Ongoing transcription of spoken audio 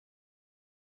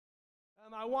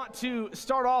I want to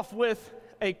start off with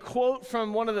a quote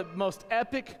from one of the most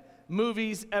epic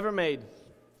movies ever made.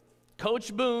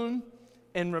 Coach Boone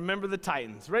and Remember the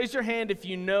Titans. Raise your hand if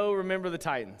you know Remember the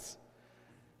Titans.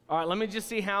 All right, let me just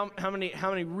see how many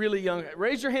really young.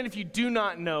 Raise your hand if you do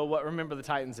not know what Remember the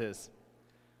Titans is.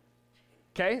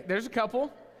 Okay, there's a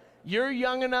couple. You're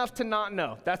young enough to not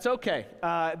know. That's okay.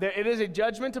 It is a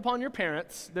judgment upon your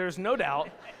parents. There's no doubt.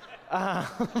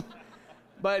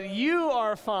 But you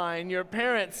are fine. Your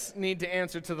parents need to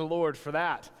answer to the Lord for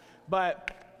that. But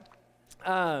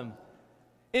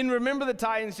in Remember the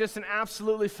Titans, just an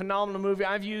absolutely phenomenal movie.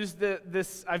 I've used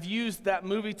that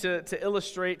movie to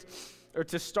illustrate or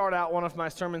to start out one of my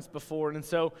sermons before. And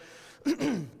so,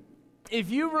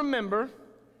 if you remember,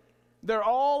 they're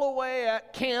all away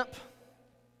at camp,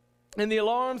 and the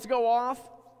alarms go off,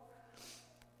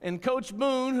 and Coach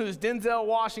Boone, who's Denzel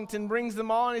Washington, brings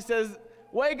them all, and he says,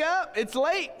 "Wake up, it's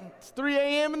late. It's 3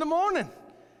 a.m. in the morning.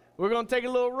 We're going to take a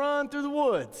little run through the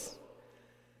woods."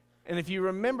 And if you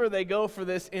remember, they go for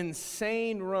this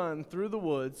insane run through the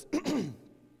woods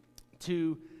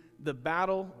to the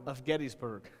Battle of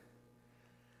Gettysburg.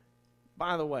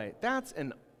 By the way, that's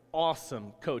an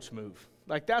awesome coach move.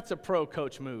 Like, that's a pro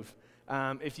coach move.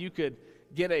 If you could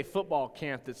get a football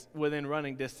camp that's within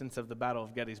running distance of the Battle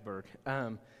of Gettysburg.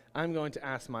 I'm going to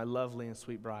ask my lovely and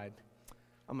sweet bride,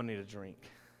 I'm going to need a drink.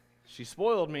 She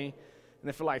spoiled me, and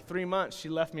then for like 3 months, she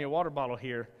left me a water bottle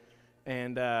here,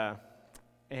 and now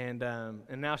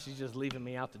she's just leaving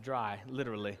me out to dry,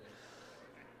 literally.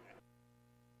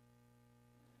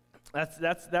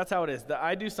 That's how it is.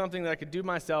 I do something that I could do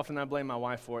myself, and I blame my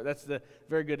wife for it. That's the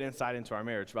very good insight into our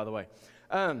marriage, by the way.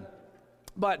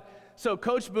 So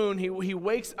Coach Boone, he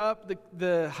wakes up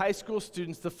the high school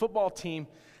students, the football team,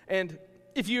 and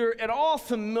if you're at all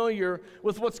familiar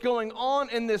with what's going on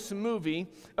in this movie,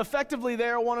 effectively they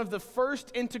are one of the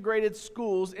first integrated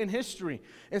schools in history.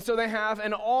 And so they have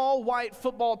an all-white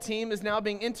football team is now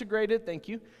being integrated, thank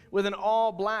you, with an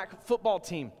all-black football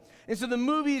team. And so the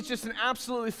movie is just an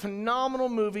absolutely phenomenal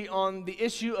movie on the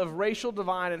issue of racial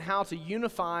divide and how to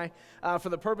unify for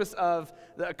the purpose of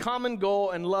a common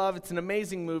goal and love. It's an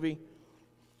amazing movie.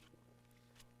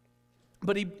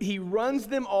 But he runs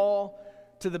them all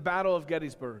to the Battle of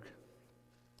Gettysburg.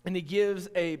 And he gives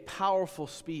a powerful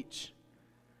speech.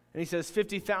 And he says,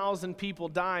 50,000 people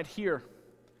died here.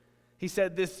 He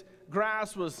said this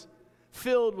grass was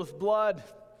filled with blood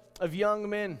of young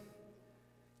men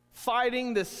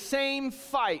fighting the same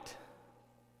fight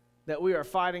that we are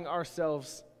fighting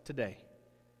ourselves today.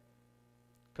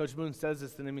 Coach Boone says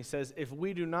this to them. He says, if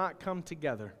we do not come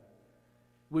together,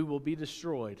 we will be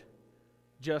destroyed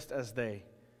just as they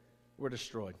were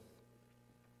destroyed.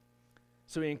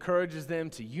 So he encourages them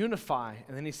to unify,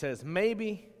 and then he says,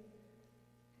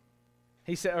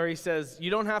 he says,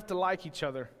 you don't have to like each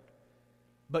other,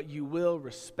 but you will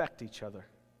respect each other.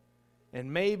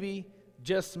 And maybe,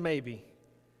 just maybe,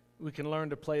 we can learn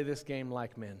to play this game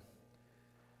like men.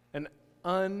 An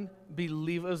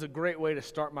unbelievable, it was a great way to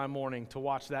start my morning to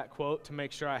watch that quote to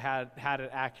make sure I had it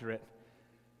accurate.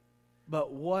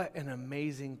 But what an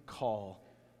amazing call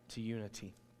to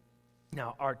unity.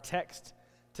 Now, our text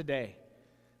today,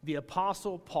 the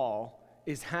Apostle Paul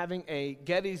is having a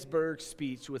Gettysburg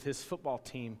speech with his football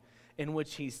team in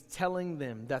which he's telling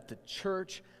them that the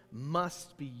church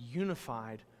must be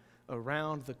unified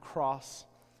around the cross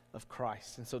of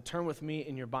Christ. And so turn with me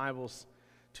in your Bibles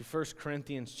to 1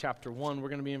 Corinthians chapter 1. We're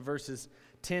going to be in verses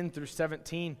 10 through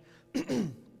 17.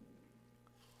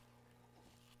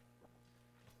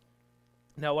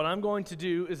 Now, what I'm going to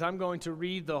do is I'm going to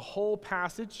read the whole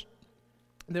passage.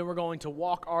 Then we're going to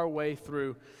walk our way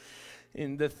through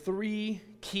in the three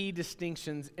key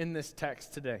distinctions in this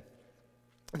text today.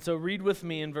 And so read with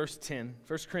me in verse 10,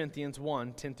 1 Corinthians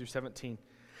 1, 10 through 17.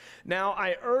 Now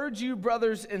I urge you,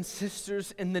 brothers and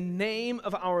sisters, in the name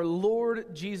of our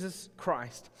Lord Jesus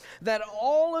Christ, that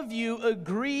all of you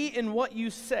agree in what you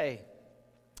say,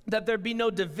 that there be no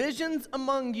divisions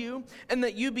among you, and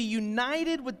that you be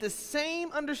united with the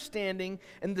same understanding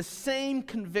and the same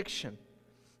conviction.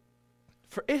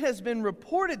 For it has been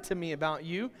reported to me about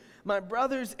you, my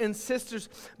brothers and sisters,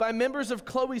 by members of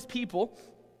Chloe's people,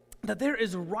 that there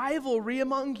is rivalry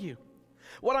among you.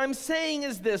 What I'm saying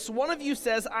is this: one of you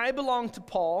says, I belong to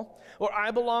Paul, or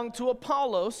I belong to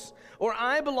Apollos, or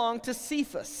I belong to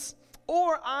Cephas,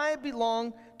 or I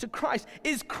belong to Christ.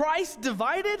 Is Christ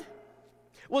divided?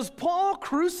 Was Paul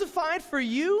crucified for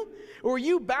you? Or were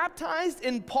you baptized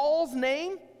in Paul's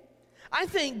name? I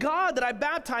thank God that I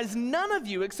baptized none of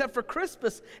you except for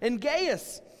Crispus and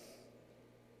Gaius,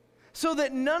 so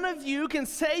that none of you can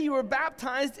say you were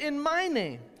baptized in my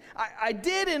name. I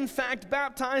did, in fact,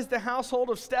 baptize the household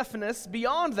of Stephanas.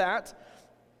 Beyond that,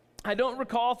 I don't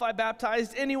recall if I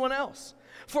baptized anyone else.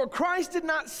 For Christ did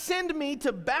not send me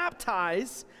to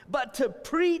baptize, but to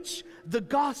preach the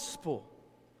gospel,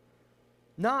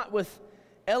 not with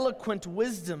eloquent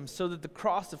wisdom, so that the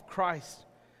cross of Christ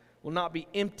will not be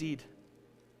emptied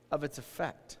of its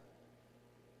effect.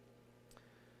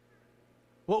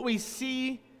 What we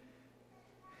see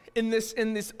in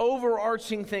this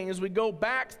overarching thing as we go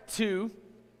back to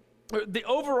the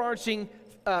overarching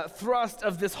thrust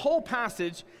of this whole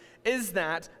passage is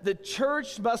that the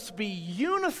church must be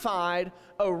unified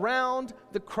around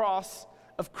the cross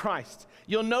of Christ.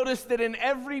 You'll notice that in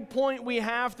every point we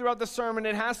have throughout the sermon,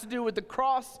 it has to do with the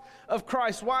cross of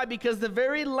Christ. Why? Because the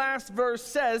very last verse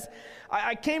says,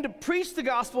 I came to preach the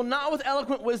gospel not with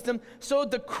eloquent wisdom, so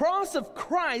the cross of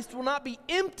Christ will not be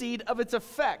emptied of its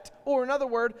effect, or in other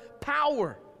words,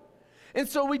 power. And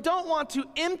so we don't want to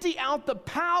empty out the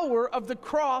power of the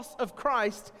cross of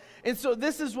Christ. And so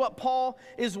this is what Paul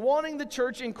is wanting the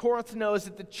church in Corinth to know, is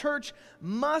that the church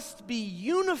must be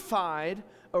unified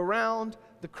around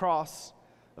the cross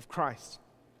of Christ.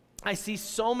 I see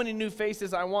so many new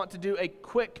faces. I want to do a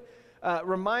quick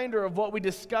reminder of what we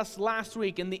discussed last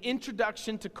week in the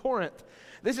introduction to Corinth.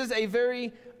 This is a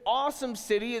very awesome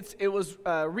city. It was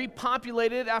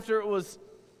repopulated after it was,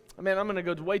 man, I'm going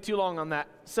to go way too long on that.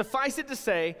 Suffice it to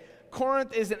say,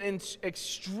 Corinth is an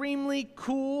extremely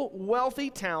cool, wealthy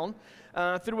town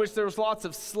through which there was lots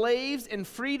of slaves and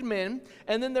freedmen,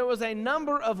 and then there was a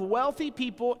number of wealthy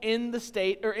people in the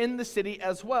state or in the city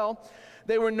as well.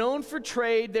 They were known for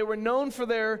trade. They were known for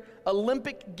their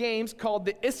Olympic games called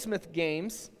the Isthmus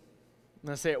Games. I'm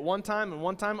going to say it one time and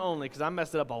one time only because I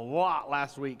messed it up a lot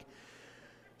last week.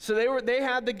 So they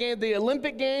had the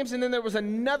Olympic Games, and then there was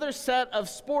another set of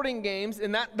sporting games,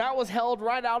 and that was held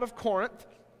right out of Corinth.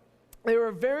 They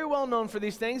were very well known for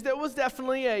these things. There was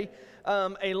definitely a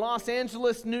Los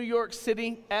Angeles, New York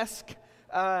City-esque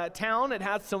town. It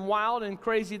had some wild and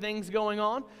crazy things going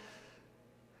on.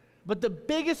 But the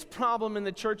biggest problem in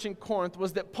the church in Corinth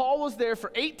was that Paul was there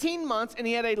for 18 months, and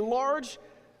he had a large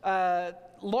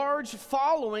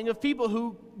following of people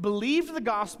who believed the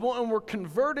gospel and were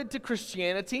converted to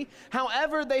Christianity.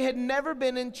 However, they had never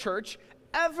been in church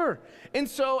ever. And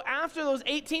so after those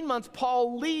 18 months,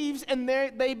 Paul leaves, and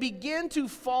they begin to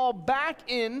fall back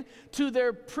into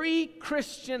their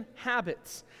pre-Christian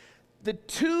habits. The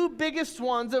two biggest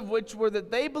ones of which were that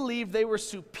they believed they were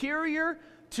superior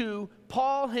to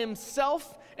Paul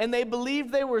himself, and they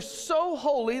believed they were so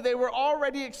holy they were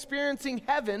already experiencing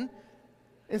heaven.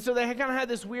 And so they kind of had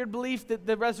this weird belief that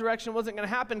the resurrection wasn't going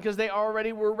to happen because they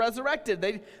already were resurrected.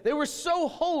 They were so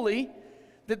holy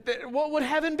that what would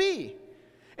heaven be?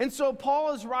 And so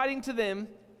Paul is writing to them,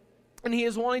 and he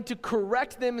is wanting to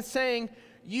correct them and saying,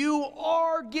 you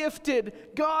are gifted.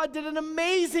 God did an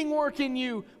amazing work in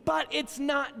you, but it's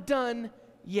not done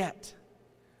yet.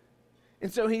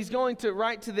 And so he's going to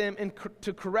write to them and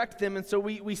to correct them. And so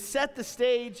we set the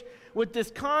stage with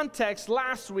this context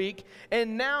last week.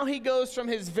 And now he goes from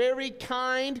his very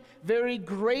kind, very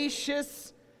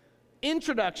gracious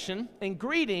introduction and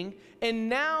greeting. And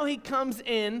now he comes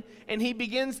in and he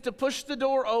begins to push the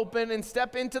door open and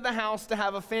step into the house to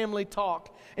have a family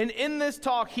talk. And in this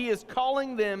talk, he is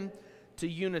calling them to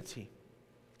unity.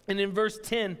 And in verse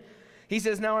 10, he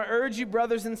says, now I urge you,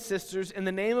 brothers and sisters, in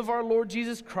the name of our Lord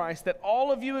Jesus Christ, that all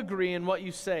of you agree in what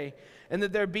you say, and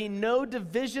that there be no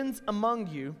divisions among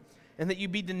you, and that you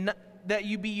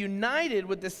be united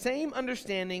with the same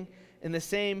understanding and the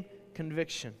same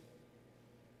conviction.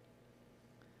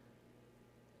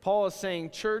 Paul is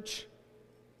saying, church,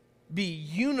 be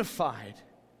unified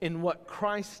in what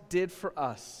Christ did for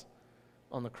us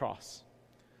on the cross.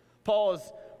 Paul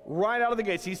is right out of the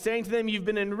gates. He's saying to them, you've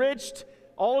been enriched.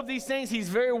 All of these things, he's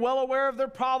very well aware of their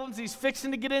problems. He's fixing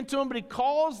to get into them, but he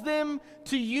calls them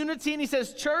to unity, and he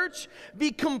says, church, be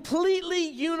completely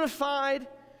unified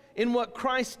in what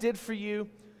Christ did for you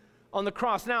on the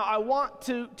cross. Now, I want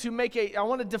to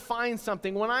define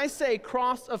something. When I say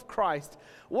cross of Christ,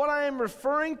 what I am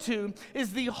referring to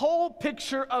is the whole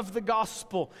picture of the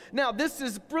gospel. Now, this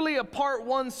is really a part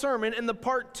one sermon, and the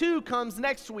part two comes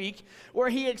next week, where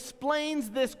he explains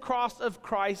this cross of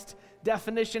Christ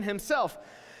definition himself.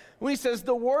 When he says,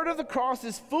 the word of the cross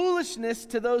is foolishness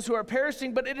to those who are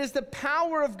perishing, but it is the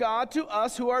power of God to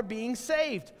us who are being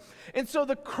saved. And so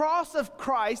the cross of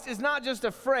Christ is not just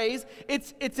a phrase,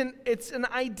 it's an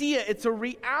idea, it's a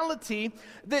reality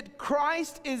that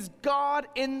Christ is God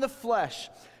in the flesh.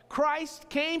 Christ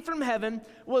came from heaven,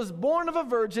 was born of a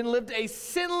virgin, lived a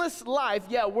sinless life.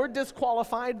 Yeah, we're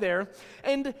disqualified there.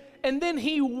 And then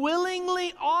he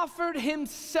willingly offered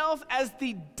himself as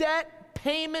the debt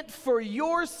payment for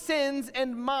your sins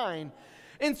and mine.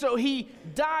 And so he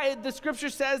died. The scripture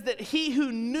says that he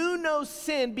who knew no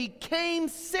sin became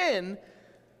sin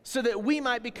so that we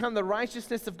might become the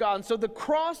righteousness of God. And so the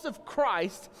cross of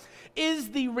Christ is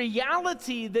the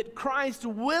reality that Christ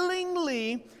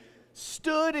willingly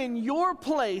stood in your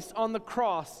place on the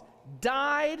cross,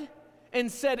 died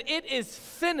and said, "It is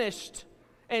finished,"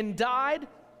 and died,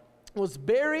 was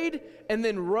buried, and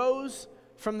then rose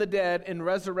from the dead in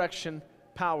resurrection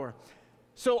power.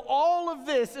 So all of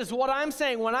this is what I'm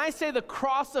saying. When I say the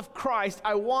cross of Christ,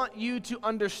 I want you to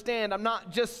understand I'm not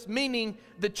just meaning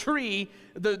the tree,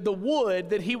 the wood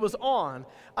that he was on.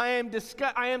 I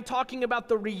am talking about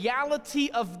the reality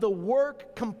of the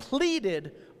work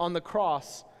completed on the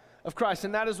cross of Christ.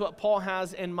 And that is what Paul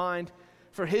has in mind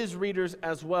for his readers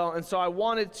as well. And so I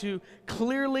wanted to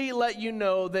clearly let you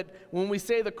know that when we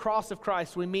say the cross of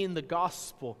Christ, we mean the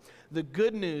gospel, the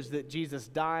good news that Jesus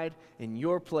died in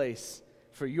your place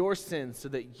for your sins so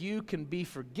that you can be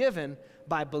forgiven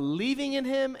by believing in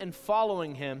him and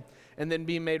following him and then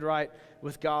being made right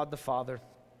with God the Father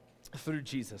through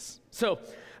Jesus. So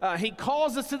he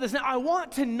calls us to this. Now I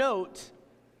want to note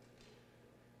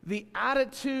the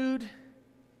attitude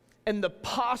and the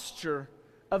posture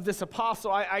of this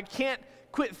apostle. I can't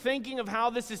quit thinking of how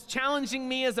this is challenging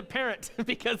me as a parent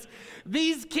because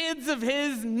these kids of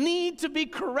his need to be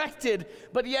corrected,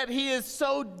 but yet he is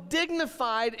so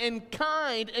dignified and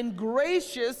kind and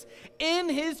gracious in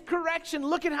his correction.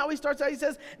 Look at how he starts out. He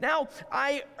says, "Now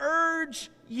I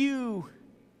urge you."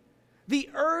 The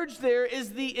urge there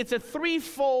is it's a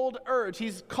threefold urge.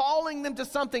 He's calling them to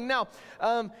something. Now,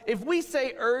 if we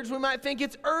say urge, we might think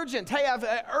it's urgent. Hey,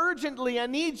 urgently, I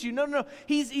need you. No.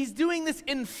 He's doing this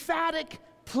emphatic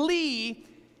plea,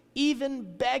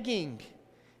 even begging,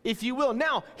 if you will.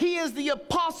 Now, he is the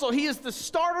apostle. He is the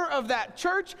starter of that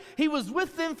church. He was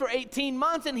with them for 18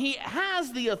 months, and he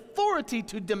has the authority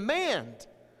to demand.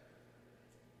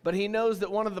 But he knows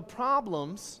that one of the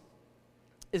problems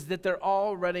is that they're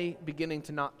already beginning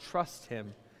to not trust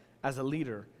him as a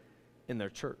leader in their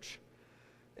church.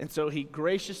 And so he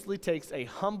graciously takes a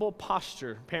humble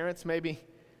posture. Parents, maybe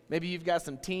you've got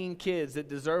some teen kids that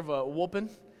deserve a whooping,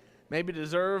 maybe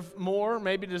deserve more,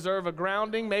 maybe deserve a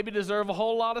grounding, maybe deserve a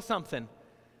whole lot of something.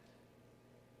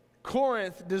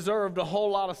 Corinth deserved a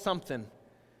whole lot of something.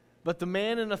 But the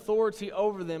man in authority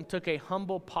over them took a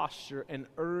humble posture and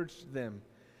urged them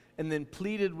and then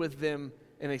pleaded with them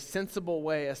in a sensible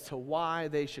way as to why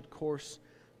they should course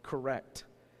correct.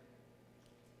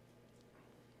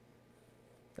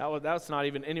 That's not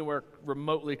even anywhere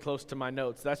remotely close to my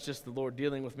notes. That's just the Lord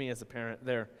dealing with me as a parent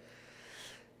there.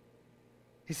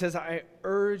 He says, "I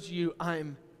urge you,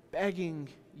 I'm begging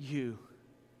you."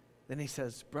 Then he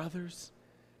says, "Brothers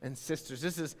and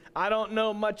sisters." I don't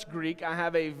know much Greek. I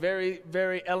have a very,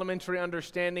 very elementary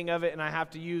understanding of it, and I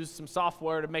have to use some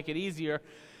software to make it easier.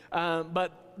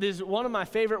 But one of my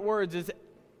favorite words is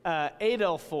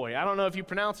adelphoi. I don't know if you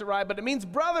pronounce it right, but it means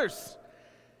brothers.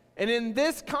 And in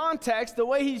this context, the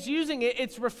way he's using it,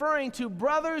 it's referring to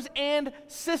brothers and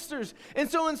sisters. And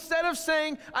so instead of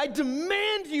saying, "I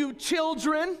demand you,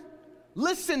 children,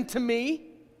 listen to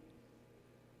me,"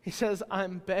 he says,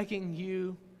 "I'm begging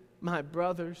you, my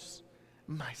brothers,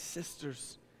 my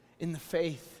sisters in the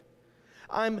faith.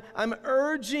 I'm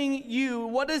urging you."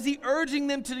 What is he urging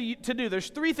them to do? There's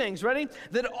three things. Ready?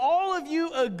 That all of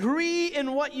you agree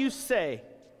in what you say,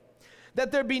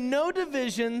 that there be no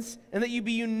divisions, and that you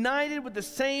be united with the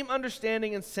same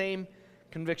understanding and same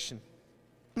conviction.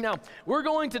 Now, we're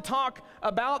going to talk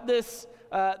about this.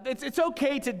 It's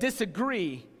okay to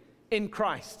disagree in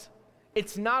Christ.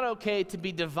 It's not okay to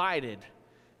be divided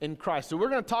in Christ. So we're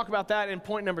going to talk about that in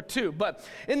point number 2. But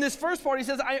in this first part, he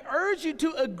says, "I urge you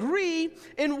to agree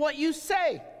in what you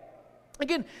say."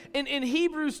 Again, in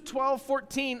Hebrews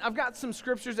 12:14, I've got some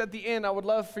scriptures at the end. I would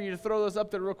love for you to throw those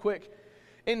up there real quick.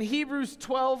 In Hebrews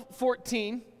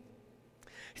 12:14,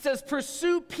 he says,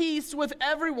 "Pursue peace with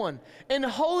everyone, and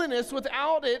holiness.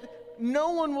 Without it, no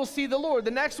one will see the Lord."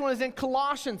 The next one is in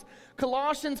Colossians.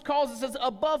 Colossians calls it, says,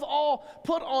 "Above all,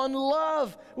 put on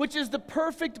love, which is the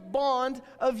perfect bond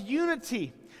of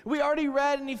unity." We already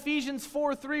read in Ephesians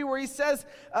 4:3 where he says,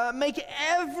 "Make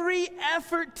every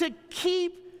effort to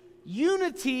keep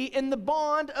unity in the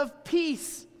bond of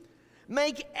peace."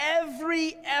 Make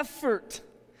every effort.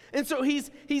 And so he's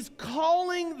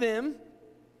calling them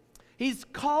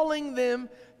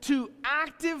to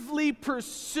actively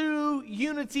pursue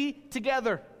unity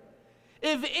together.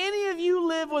 If any of you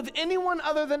live with anyone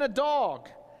other than a dog,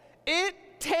 it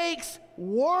takes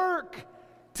work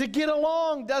to get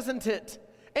along, doesn't it?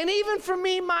 And even for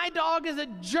me, my dog is a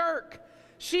jerk.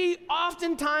 She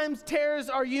oftentimes tears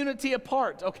our unity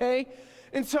apart, okay?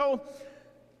 And so,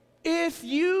 if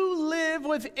you live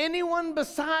with anyone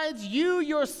besides you,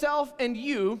 yourself, and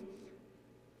you,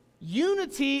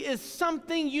 unity is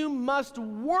something you must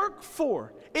work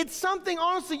for. It's something,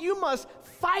 honestly, you must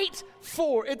fight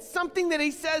for. It's something that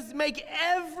he says, make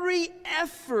every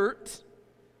effort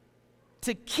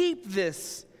to keep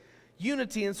this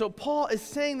unity. And so Paul is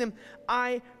saying to them,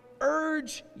 I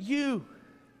urge you.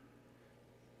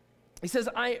 He says,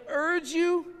 I urge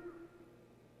you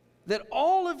that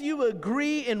all of you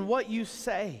agree in what you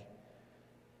say.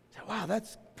 Wow,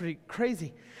 that's pretty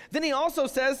crazy. Then he also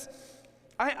says,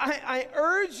 I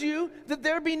urge you that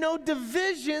there be no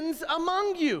divisions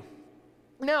among you.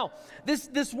 Now,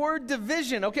 this word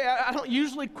division, okay, I don't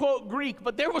usually quote Greek,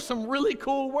 but there were some really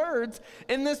cool words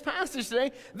in this passage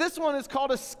today. This one is called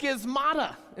a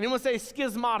schismata. Anyone say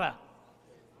schismata?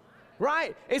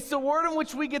 Right. It's the word in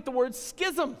which we get the word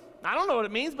schism. I don't know what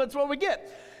it means, but it's what we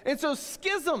get. And so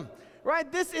schism,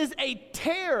 right, this is a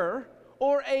tear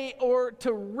or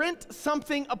to rent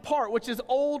something apart, which is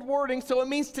old wording, so it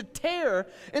means to tear.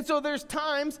 And so there's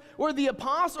times where the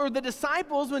apostles or the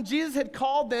disciples, when Jesus had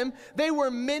called them, they were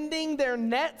mending their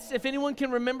nets. If anyone can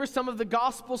remember some of the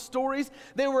gospel stories,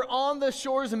 they were on the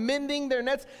shores mending their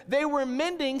nets. They were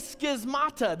mending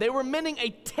schismata. They were mending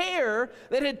a tear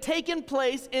that had taken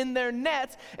place in their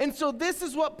nets. And so this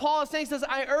is what Paul is saying. He says,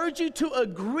 I urge you to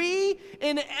agree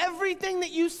in everything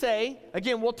that you say.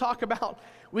 Again, we'll talk about,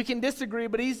 we can disagree,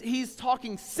 but he's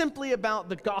talking simply about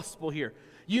the gospel here.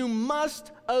 You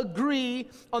must agree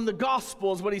on the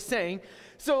gospel is what he's saying.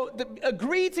 So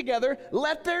agree together.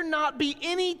 Let there not be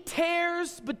any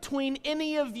tears between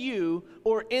any of you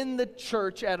or in the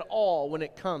church at all when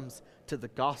it comes to the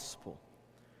gospel.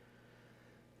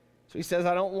 So he says,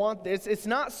 I don't want this. It's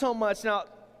not so much. Now,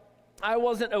 I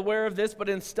wasn't aware of this, but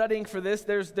in studying for this,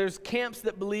 there's camps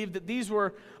that believe that these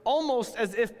were almost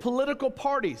as if political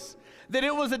parties, that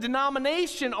it was a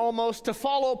denomination almost to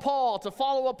follow Paul, to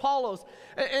follow Apollos.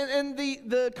 And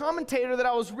the commentator that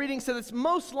I was reading said it's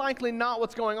most likely not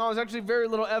what's going on. There's actually very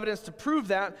little evidence to prove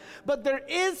that. But there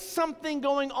is something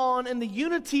going on in the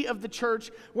unity of the church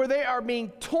where they are being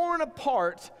torn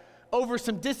apart over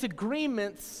some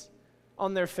disagreements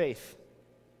on their faith.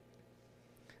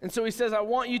 And so he says, I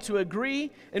want you to agree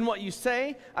in what you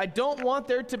say. I don't want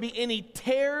there to be any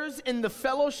tears in the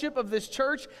fellowship of this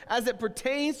church as it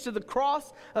pertains to the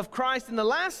cross of Christ. And the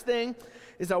last thing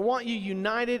is I want you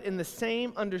united in the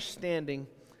same understanding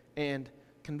and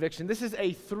conviction. This is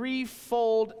a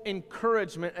threefold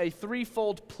encouragement, a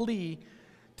threefold plea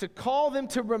to call them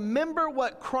to remember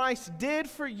what Christ did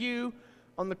for you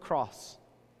on the cross.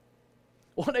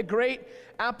 What a great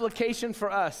application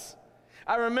for us.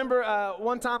 I remember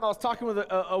one time I was talking with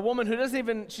a woman who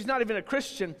she's not even a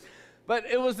Christian, but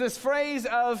it was this phrase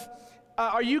of,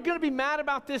 are you going to be mad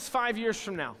about this 5 years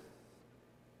from now?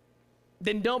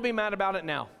 Then don't be mad about it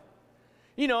now.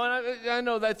 You know, and I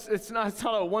know it's not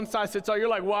a one-size-fits-all. You're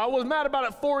like, well, I was mad about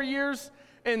it 4 years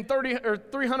and 30 or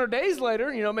 300 days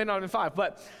later, you know, maybe not even 5,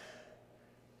 but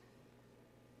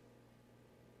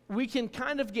we can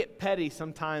kind of get petty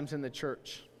sometimes in the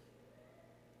church.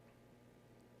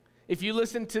 If you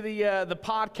listen to the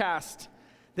podcast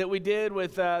that we did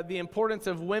with the importance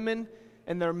of women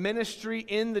and their ministry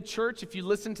in the church, if you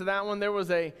listen to that one, there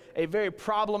was a very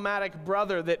problematic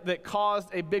brother that caused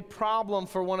a big problem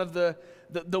for one of the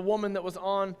woman that was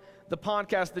on the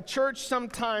podcast. The church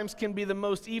sometimes can be the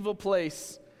most evil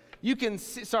place. You can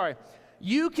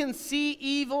see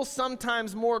evil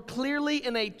sometimes more clearly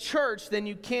in a church than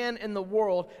you can in the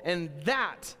world, and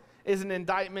that is an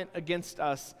indictment against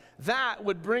us. That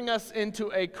would bring us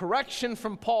into a correction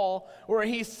from Paul where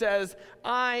he says,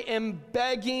 I am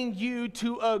begging you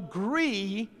to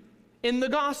agree in the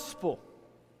gospel.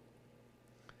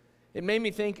 It made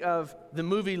me think of the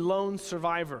movie Lone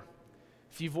Survivor.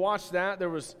 If you've watched that,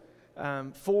 there was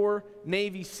 4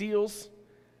 Navy SEALs.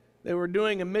 They were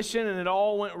doing a mission and it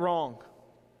all went wrong.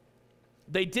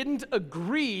 They didn't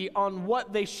agree on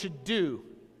what they should do.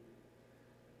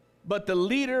 But the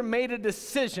leader made a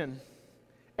decision,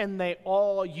 and they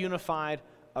all unified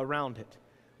around it.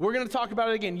 We're going to talk about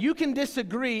it again. You can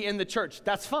disagree in the church.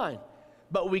 That's fine.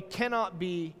 But we cannot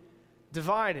be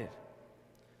divided.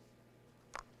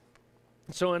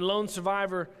 So in Lone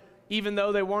Survivor, even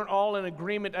though they weren't all in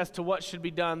agreement as to what should be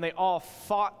done, they all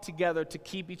fought together to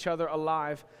keep each other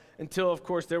alive until, of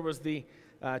course, there was the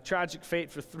tragic fate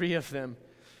for 3 of them.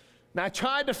 Now, I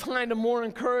tried to find a more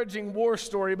encouraging war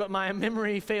story, but my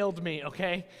memory failed me,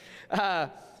 okay?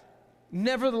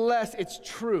 Nevertheless, it's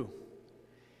true.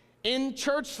 In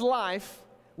church life,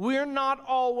 we're not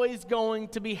always going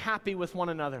to be happy with one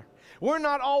another. We're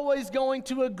not always going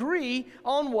to agree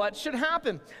on what should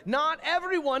happen. Not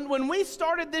everyone, when we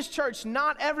started this church,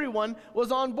 not everyone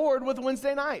was on board with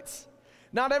Wednesday nights.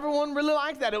 Not everyone really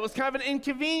liked that. It was kind of an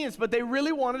inconvenience, but they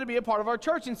really wanted to be a part of our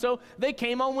church, and so they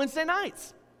came on Wednesday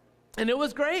nights. And it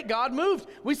was great. God moved.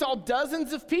 We saw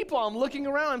dozens of people. I'm looking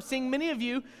around. I'm seeing many of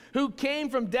you who came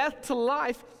from death to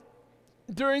life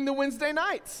during the Wednesday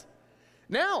nights.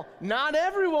 Now, not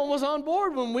everyone was on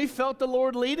board when we felt the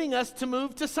Lord leading us to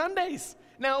move to Sundays.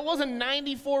 Now, it was a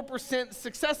 94%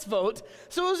 success vote,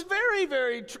 so it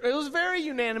was very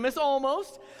unanimous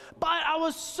almost. But I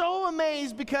was so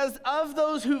amazed because of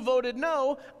those who voted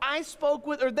no, they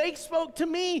spoke to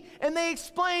me, and they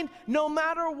explained, no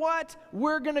matter what,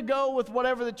 we're going to go with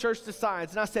whatever the church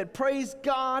decides. And I said, praise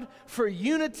God for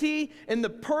unity and the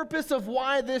purpose of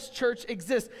why this church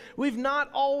exists. We've not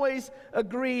always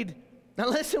agreed. Now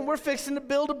listen, we're fixing to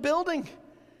build a building.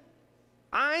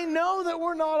 I know that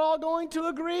we're not all going to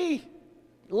agree.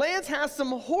 Lance has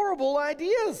some horrible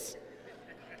ideas.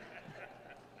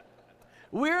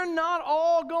 We're not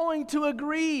all going to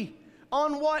agree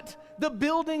on what the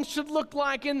building should look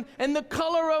like and the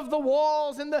color of the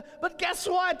walls but guess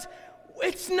what?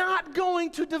 It's not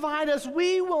going to divide us.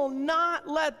 We will not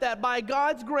let that, by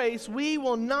God's grace, we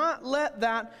will not let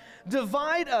that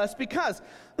divide us because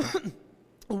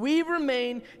we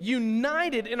remain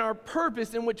united in our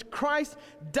purpose in which Christ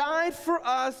died for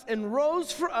us and rose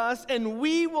for us, and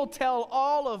we will tell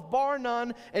all of Bar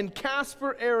None and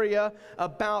Casper area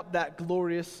about that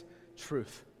glorious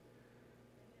truth.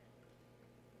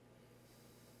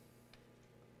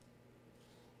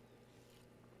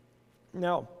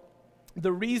 Now,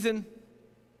 the reason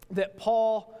that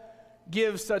Paul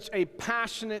gives such a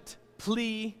passionate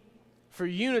plea for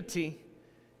unity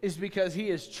is because he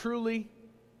is truly,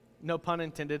 no pun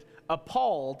intended,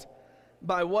 appalled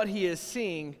by what he is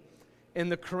seeing in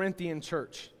the Corinthian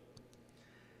church.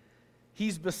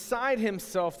 He's beside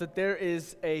himself that there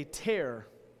is a tear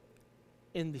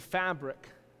in the fabric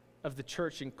of the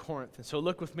church in Corinth. And so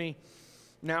look with me.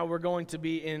 Now we're going to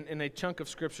be in a chunk of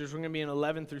scriptures. We're going to be in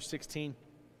 11 through 16.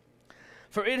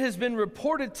 For it has been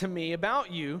reported to me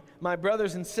about you, my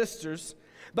brothers and sisters,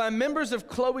 by members of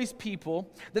Chloe's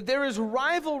people, that there is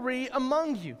rivalry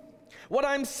among you. What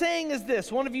I'm saying is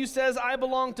this: one of you says, I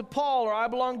belong to Paul, or I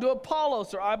belong to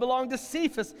Apollos, or I belong to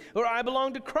Cephas, or I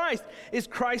belong to Christ. Is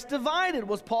Christ divided?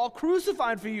 Was Paul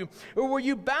crucified for you? Or were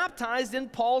you baptized in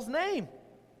Paul's name?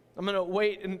 I'm going to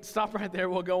wait and stop right there.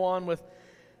 We'll go on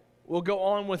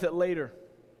with it later.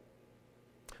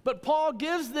 But Paul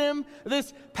gives them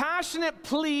this passionate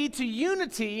plea to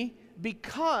unity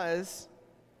because,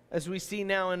 as we see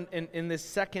now in this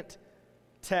second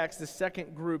text, the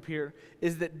second group here,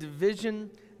 is that division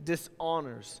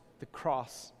dishonors the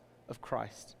cross of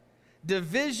Christ.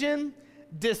 Division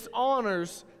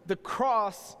dishonors the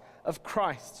cross of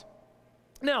Christ.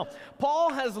 Now,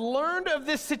 Paul has learned of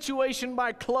this situation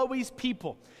by Chloe's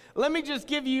people. Let me just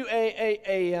give you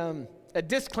a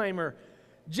disclaimer.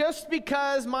 Just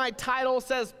because my title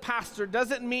says pastor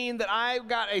doesn't mean that I've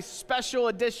got a special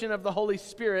edition of the Holy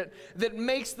Spirit that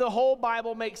makes the whole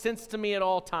Bible make sense to me at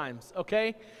all times,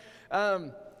 okay?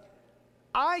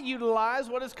 I utilize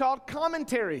what is called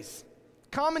commentaries.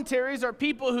 Commentaries are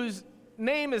people whose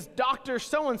name is Dr.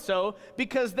 So-and-so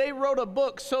because they wrote a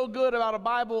book so good about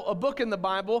a book in the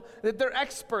Bible, that they're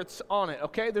experts on it,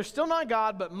 okay? They're still not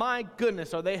God, but my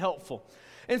goodness, are they helpful.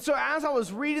 And so as I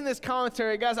was reading this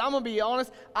commentary, guys, I'm going to be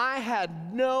honest, I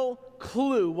had no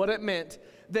clue what it meant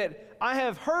that I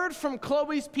have heard from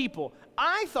Chloe's people.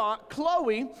 I thought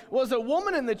Chloe was a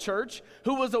woman in the church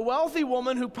who was a wealthy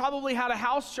woman who probably had a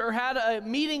house or had a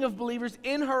meeting of believers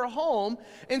in her home,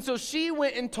 and so she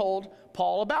went and told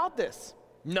Paul about this.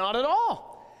 Not at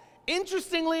all.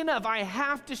 Interestingly enough, I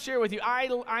have to share with you,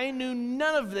 I knew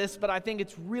none of this, but I think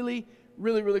it's really,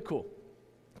 really, really cool.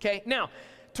 Okay, now,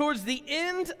 towards the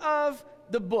end of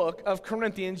the book of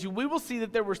Corinthians, we will see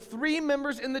that there were 3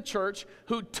 members in the church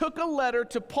who took a letter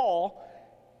to Paul,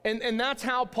 and that's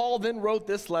how Paul then wrote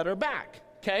this letter back,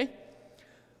 okay?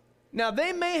 Now,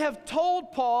 they may have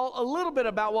told Paul a little bit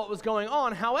about what was going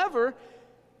on. However,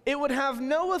 it would have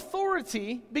no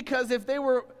authority because if they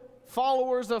were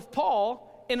followers of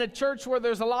Paul in a church where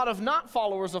there's a lot of not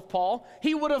followers of Paul,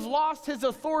 he would have lost his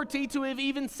authority to have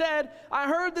even said, I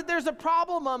heard that there's a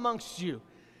problem amongst you.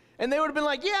 And they would have been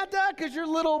like, yeah, duh, because your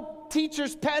little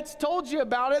teacher's pets told you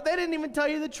about it. They didn't even tell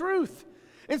you the truth.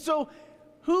 And so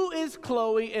who is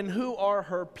Chloe and who are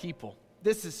her people?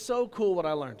 This is so cool what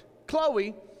I learned.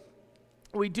 Chloe,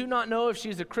 we do not know if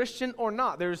she's a Christian or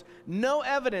not. There's no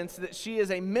evidence that she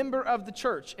is a member of the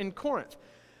church in Corinth,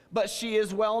 but she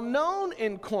is well known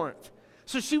in Corinth.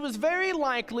 So she was very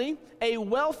likely a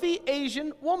wealthy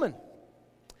Asian woman.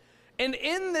 And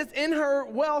in her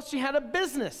wealth, she had a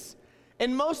business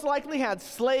and most likely had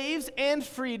slaves and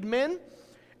freedmen.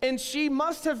 And she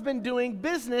must have been doing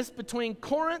business between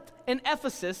Corinth and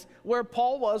Ephesus, where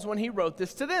Paul was when he wrote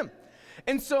this to them.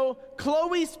 And so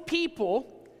Chloe's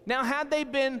people, now had they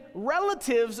been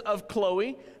relatives of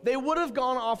Chloe, they would have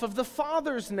gone off of the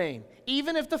father's name,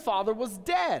 even if the father was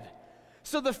dead.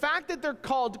 So the fact that they're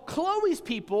called Chloe's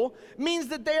people means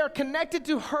that they are connected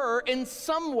to her in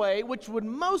some way, which would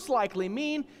most likely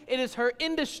mean it is her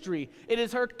industry, it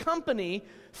is her company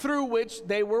through which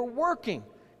they were working.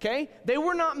 Okay? They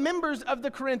were not members of the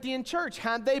Corinthian church.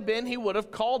 Had they been, he would have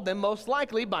called them most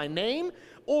likely by name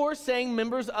or saying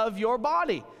members of your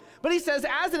body. But he says,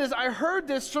 as it is, I heard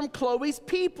this from Chloe's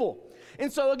people.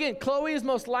 And so again, Chloe is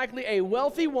most likely a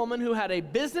wealthy woman who had a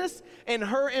business, and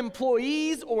her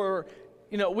employees, or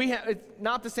we have, it's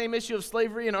not the same issue of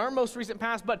slavery in our most recent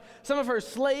past, but some of her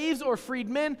slaves or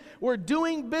freedmen were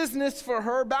doing business for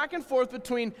her back and forth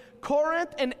between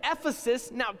Corinth and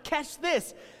Ephesus. Now catch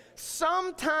this.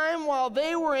 Sometime while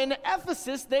they were in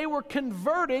Ephesus, they were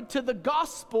converted to the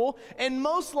gospel and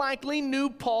most likely knew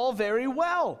Paul very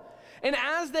well. And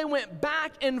as they went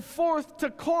back and forth to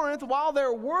Corinth, while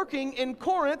they're working in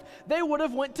Corinth, they would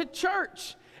have went to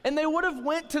church. And they would have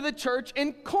went to the church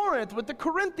in Corinth with the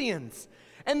Corinthians.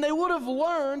 And they would have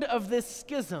learned of this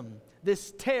schism,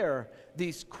 this tear,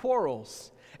 these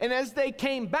quarrels. And as they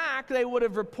came back, they would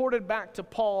have reported back to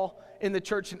Paul in the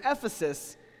church in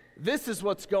Ephesus, this is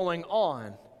what's going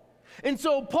on. And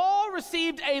so Paul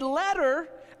received a letter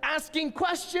asking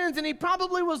questions, and he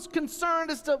probably was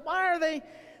concerned as to why are they,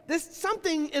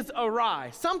 something is awry,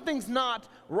 something's not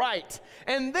right.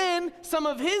 And then some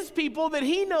of his people that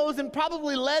he knows and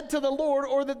probably led to the Lord,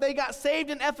 or that they got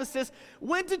saved in Ephesus,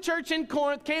 went to church in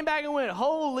Corinth, came back and went,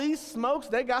 holy smokes,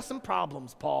 they got some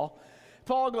problems, Paul.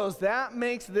 Paul goes, that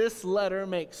makes this letter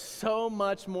make so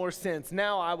much more sense.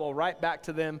 Now I will write back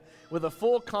to them with a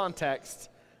full context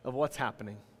of what's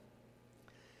happening.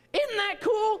 Isn't that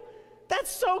cool?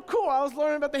 That's so cool. I was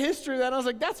learning about the history of that, and I was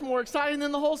like, that's more exciting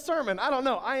than the whole sermon. I don't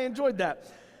know. I enjoyed that.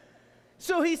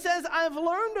 So he says, I've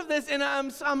learned of this, and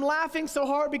I'm laughing so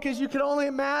hard because you can only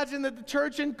imagine that the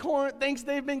church in Corinth thinks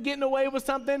they've been getting away with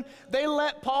something. They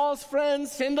let Paul's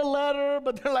friends send a letter,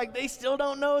 but they're like, they still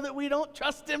don't know that we don't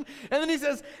trust him. And then he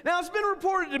says, now it's been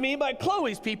reported to me by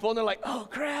Chloe's people, and they're like, oh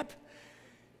crap,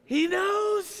 he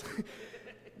knows.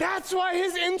 That's why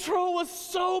his intro was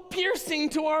so piercing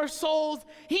to our souls.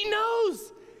 He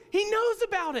knows. He knows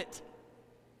about it.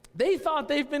 They thought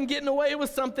they've been getting away with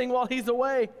something while he's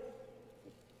away.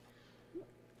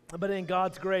 But in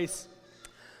God's grace,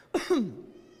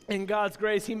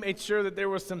 he made sure that there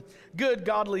were some good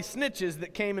godly snitches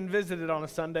that came and visited on a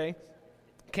Sunday,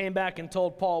 came back and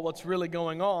told Paul what's really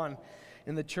going on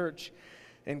in the church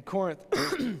in Corinth.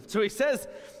 So he says,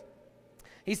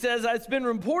 it's been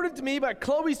reported to me by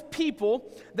Chloe's people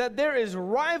that there is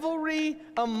rivalry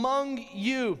among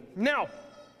you. Now,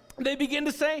 they begin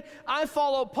to say, I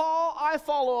follow Paul, I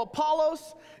follow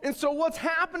Apollos. And so what's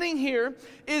happening here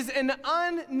is an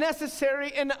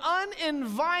unnecessary and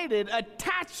uninvited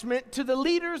attachment to the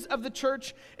leaders of the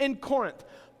church in Corinth.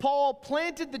 Paul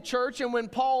planted the church, and when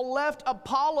Paul left,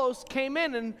 Apollos came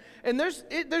in. And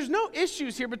there's no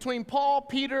issues here between Paul,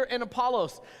 Peter, and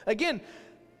Apollos. Again,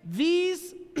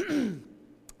 these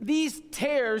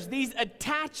tears, these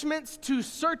attachments to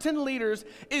certain leaders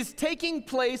is taking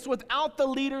place without the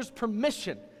leader's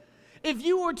permission. If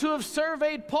you were to have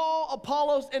surveyed Paul,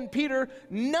 Apollos, and Peter,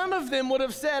 none of them would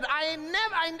have said,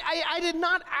 I did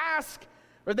not ask,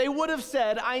 or they would have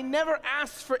said, I never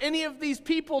asked for any of these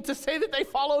people to say that they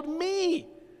followed me.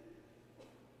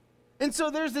 And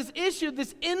so there's this issue,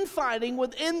 this infighting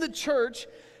within the church,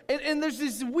 and there's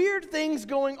these weird things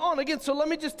going on. Again, so let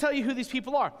me just tell you who these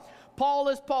people are. Paul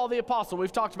is Paul the Apostle.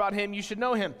 We've talked about him. You should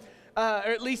know him. Or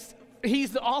at least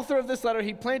he's the author of this letter.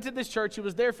 He planted this church. He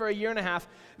was there for 1.5 years.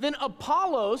 Then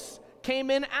Apollos came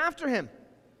in after him.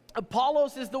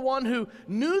 Apollos is the one who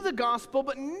knew the gospel,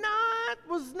 but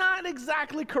was not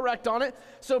exactly correct on it.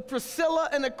 So Priscilla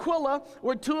and Aquila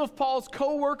were two of Paul's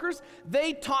co-workers.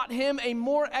 They taught him a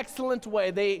more excellent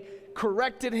way. They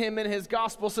corrected him in his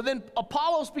gospel. So then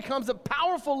Apollos becomes a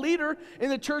powerful leader in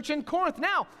the church in Corinth.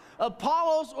 Now,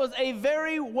 Apollos was a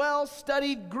very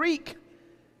well-studied Greek.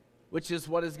 which is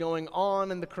what is going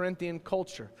on in the Corinthian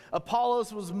culture.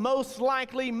 Apollos was most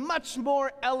likely much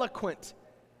more eloquent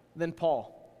than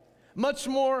Paul, much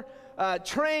more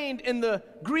trained in the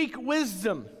Greek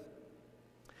wisdom.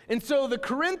 And so the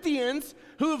Corinthians,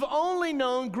 who have only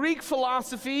known Greek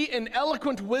philosophy and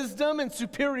eloquent wisdom and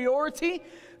superiority,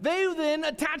 they then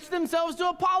attach themselves to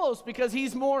Apollos because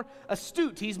he's more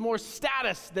astute, he's more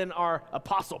status than our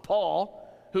Apostle Paul,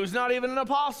 who's not even an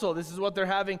apostle. This is what they're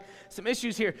having some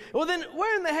issues here. Well, then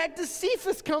where in the heck does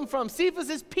Cephas come from? Cephas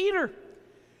is Peter,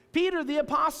 the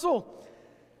apostle.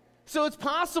 So it's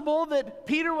possible that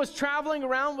Peter was traveling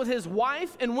around with his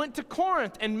wife and went to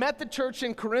Corinth and met the church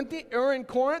in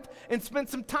Corinth and spent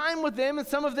some time with them, and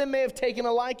some of them may have taken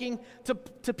a liking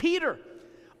to Peter.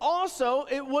 Also,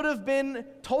 it would have been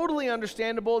totally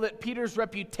understandable that Peter's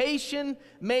reputation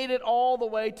made it all the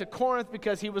way to Corinth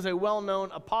because he was a well-known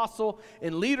apostle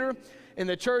and leader in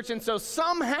the church. And so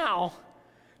somehow,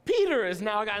 Peter has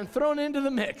now gotten thrown into the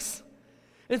mix.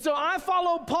 And so I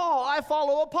follow Paul, I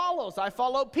follow Apollos, I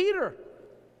follow Peter.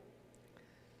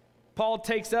 Paul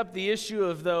takes up the issue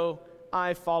of, though,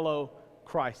 I follow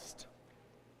Christ.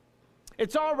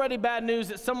 It's already bad news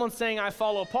that someone's saying I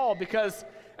follow Paul because,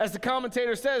 as the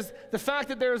commentator says, the fact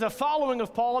that there is a following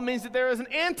of Paul means that there is an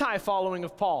anti-following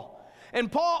of Paul. And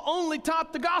Paul only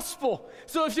taught the gospel.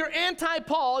 So if you're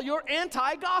anti-Paul, you're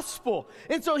anti-gospel.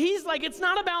 And so he's like, it's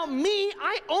not about me.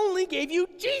 I only gave you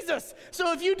Jesus.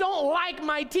 So if you don't like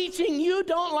my teaching, you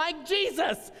don't like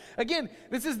Jesus. Again,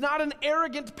 this is not an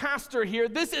arrogant pastor here.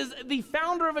 This is the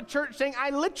founder of a church saying, I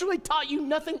literally taught you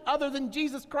nothing other than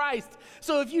Jesus Christ.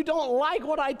 So if you don't like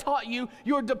what I taught you,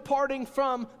 you're departing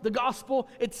from the gospel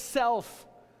itself.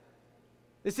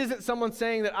 This isn't someone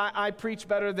saying that I preach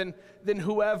better than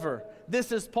whoever.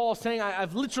 This is Paul saying,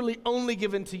 I've literally only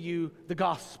given to you the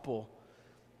gospel.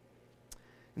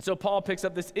 And so Paul picks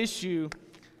up this issue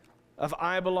of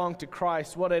I belong to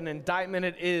Christ. What an indictment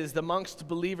it is amongst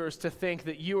believers to think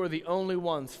that you are the only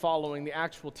ones following the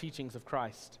actual teachings of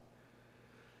Christ.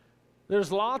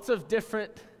 There's lots of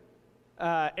different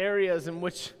areas in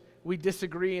which we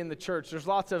disagree in the church. There's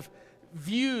lots of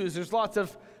views. There's lots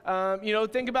of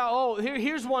think about,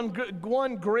 here's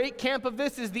one great camp of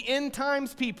this is the end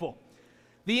times people.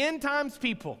 The end times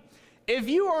people. If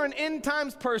you are an end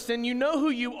times person, you know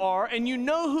who you are and you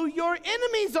know who your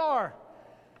enemies are.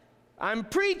 I'm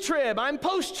pre-trib, I'm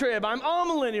post-trib, I'm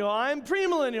amillennial, I'm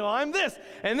premillennial, I'm this.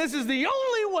 And this is the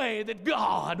only way that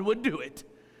God would do it.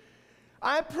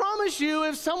 I promise you,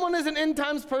 if someone is an end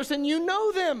times person, you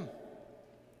know them.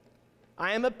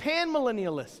 I am a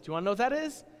panmillennialist. Do you want to know what that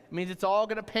is? It means it's all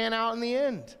going to pan out in the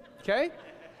end, okay?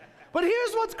 But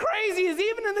here's what's crazy is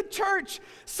even in the church,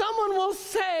 someone will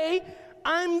say,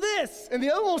 I'm this, and the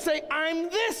other one will say, I'm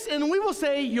this, and we will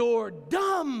say, you're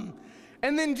dumb.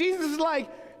 And then Jesus is like,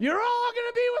 you're all going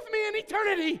to be with me in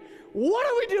eternity. What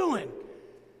are we doing?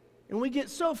 And we get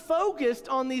so focused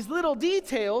on these little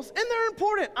details, and they're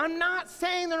important. I'm not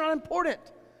saying they're not important.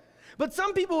 But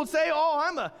some people would say,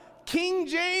 I'm a King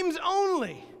James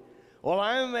only. Well,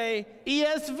 I'm a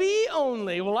ESV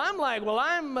only. Well,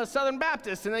 I'm a Southern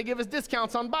Baptist, and they give us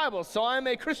discounts on Bibles, so I'm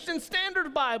a Christian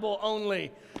Standard Bible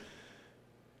only.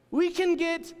 We can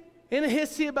get in a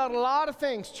hissy about a lot of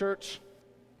things, church.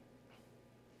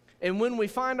 And when we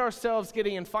find ourselves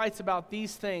getting in fights about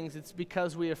these things, it's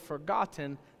because we have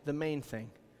forgotten the main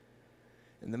thing.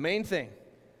 And the main thing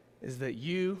is that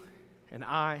you and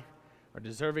I are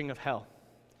deserving of hell.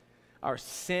 Our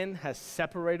sin has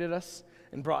separated us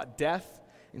and brought death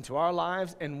into our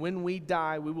lives, and when we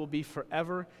die, we will be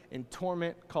forever in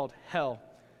torment called hell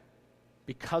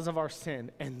because of our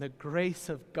sin. And the grace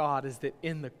of God is that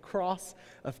in the cross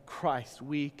of Christ,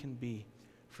 we can be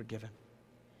forgiven.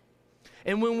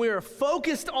 And when we are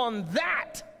focused on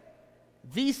that,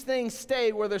 these things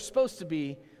stay where they're supposed to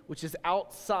be, which is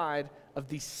outside of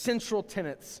the central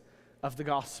tenets of the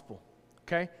gospel,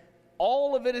 okay?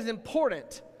 All of it is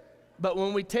important. But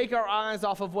when we take our eyes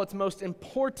off of what's most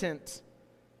important,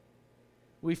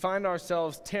 we find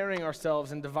ourselves tearing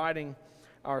ourselves and dividing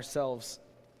ourselves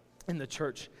in the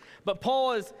church. But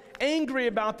Paul is angry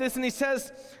about this, and he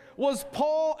says,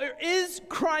 is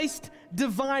Christ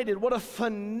divided? What a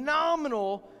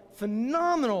phenomenal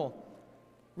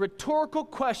rhetorical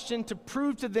question to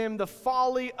prove to them the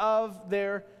folly of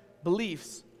their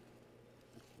beliefs.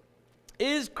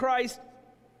 Is Christ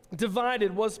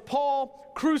divided? Was Paul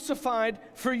crucified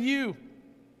for you?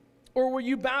 Or were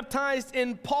you baptized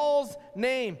in Paul's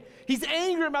name? He's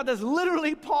angry about this.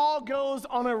 Literally, Paul goes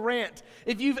on a rant.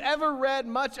 If you've ever read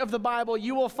much of the Bible,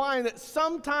 you will find that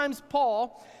sometimes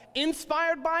Paul,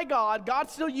 inspired by God, God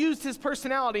still used his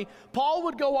personality. Paul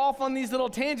would go off on these little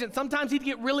tangents. Sometimes he'd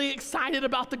get really excited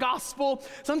about the gospel.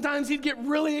 Sometimes he'd get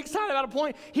really excited about a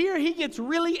point. Here he gets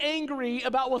really angry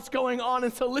about what's going on,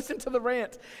 and so listen to the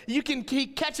rant. He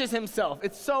catches himself.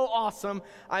 It's so awesome.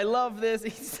 I love this. He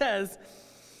says,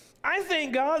 I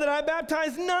thank God that I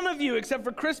baptized none of you except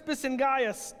for Crispus and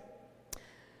Gaius,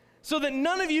 so that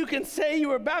none of you can say you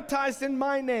were baptized in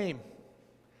my name.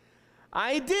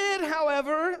 I did,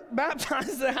 however,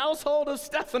 baptize the household of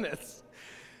Stephanas.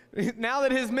 Now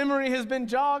that his memory has been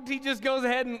jogged, he just goes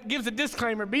ahead and gives a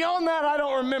disclaimer. Beyond that, I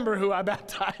don't remember who I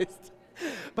baptized.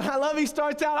 But I love he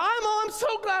starts out, I'm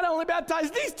so glad I only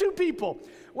baptized these two people.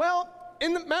 Well,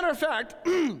 in the matter of fact,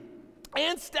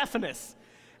 and Stephanas.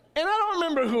 And I don't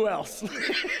remember who else.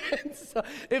 So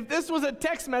if this was a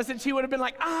text message, he would have been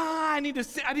like, I need to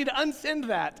unsend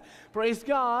that. Praise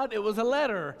God, it was a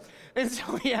letter. And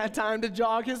so he had time to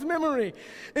jog his memory.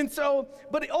 And so,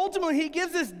 but ultimately he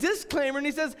gives this disclaimer and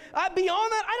he says,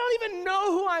 beyond that, I don't even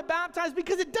know who I baptized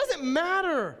because it doesn't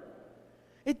matter.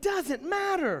 It doesn't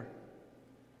matter.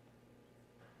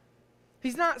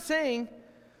 He's not saying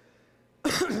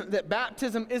that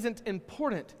baptism isn't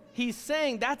important. He's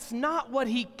saying that's not what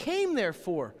he came there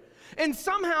for. And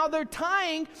somehow they're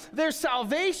tying their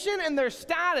salvation and their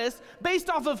status based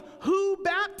off of who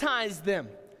baptized them.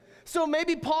 So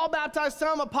maybe Paul baptized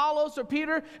some, Apollos or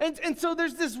Peter. And so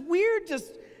there's this weird,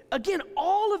 again,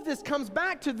 all of this comes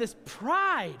back to this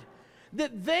pride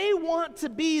that they want to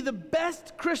be the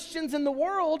best Christians in the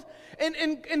world.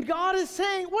 And God is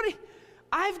saying,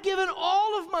 I've given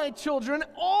all of my children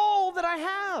all that I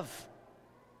have.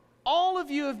 All of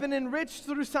you have been enriched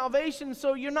through salvation,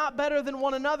 so you're not better than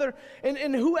one another.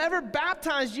 And whoever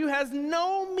baptized you has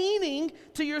no meaning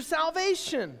to your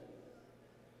salvation.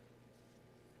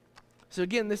 So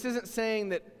again, this isn't saying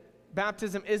that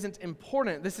baptism isn't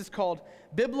important. This is called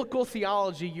biblical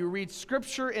theology. You read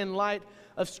Scripture in light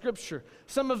of Scripture.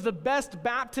 Some of the best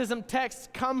baptism texts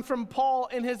come from Paul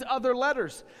in his other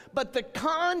letters. But the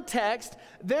context,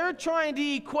 they're trying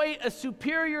to equate a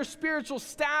superior spiritual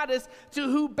status to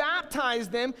who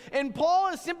baptized them. And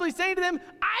Paul is simply saying to them,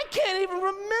 I can't even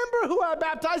remember who I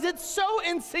baptized. It's so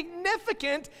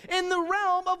insignificant in the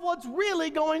realm of what's really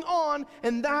going on,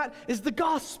 and that is the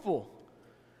gospel.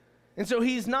 And so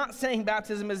he's not saying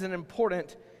baptism isn't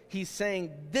important. He's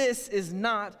saying this is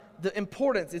not the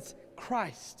importance. It's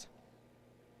Christ.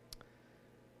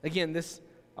 Again,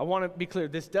 I want to be clear.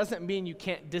 This doesn't mean you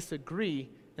can't disagree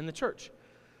in the church.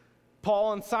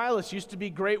 Paul and Silas used to be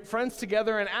great friends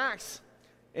together in Acts.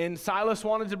 And Silas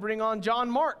wanted to bring on John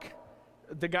Mark,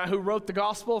 the guy who wrote the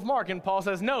Gospel of Mark. And Paul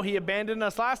says, no, he abandoned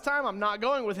us last time. I'm not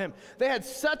going with him. They had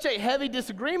such a heavy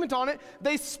disagreement on it,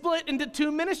 they split into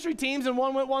two ministry teams, and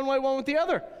one went one way, one went the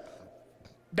other.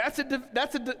 That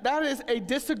is a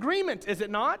disagreement, is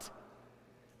it not?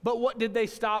 But what, did they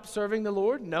stop serving the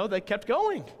Lord? No, they kept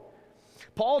going.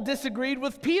 Paul disagreed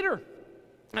with Peter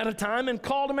at a time and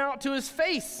called him out to his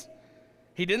face.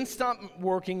 He didn't stop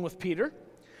working with Peter.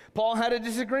 Paul had a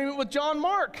disagreement with John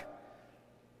Mark.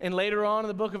 And later on in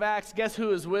the book of Acts, guess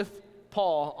who is with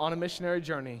Paul on a missionary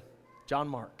journey? John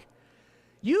Mark.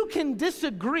 You can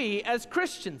disagree as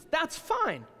Christians. That's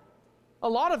fine. A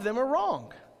lot of them are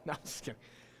wrong. No, I'm just kidding.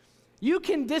 You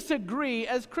can disagree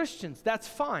as Christians. That's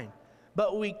fine.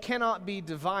 But we cannot be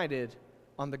divided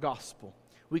on the gospel.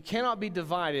 We cannot be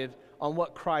divided on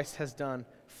what Christ has done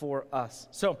for us.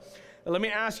 So let me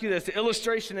ask you this. The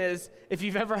illustration is, if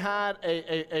you've ever had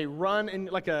a run in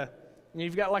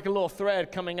you've got like a little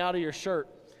thread coming out of your shirt.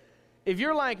 If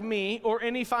you're like me or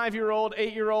any 5-year-old,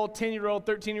 8-year-old, 10-year-old,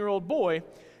 13-year-old boy,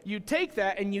 you take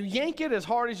that and you yank it as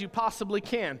hard as you possibly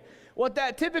can. What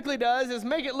that typically does is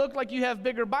make it look like you have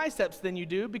bigger biceps than you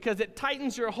do, because it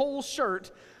tightens your whole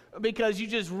shirt, because you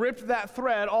just ripped that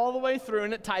thread all the way through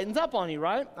and it tightens up on you,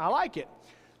 right? I like it.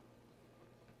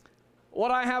 What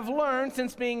I have learned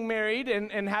since being married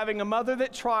and having a mother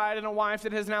that tried and a wife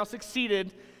that has now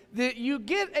succeeded, that you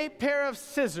get a pair of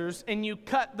scissors and you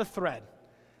cut the thread,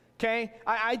 okay?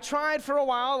 I tried for a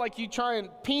while, like you try and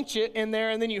pinch it in there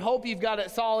and then you hope you've got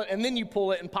it solid and then you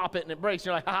pull it and pop it and it breaks.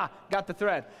 You're like, got the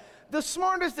thread. The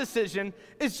smartest decision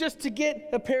is just to get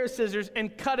a pair of scissors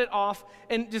and cut it off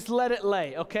and just let it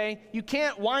lay, okay? You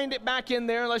can't wind it back in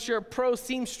there unless you're a pro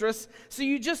seamstress, so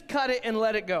you just cut it and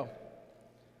let it go.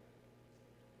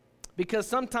 Because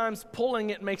sometimes pulling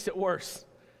it makes it worse.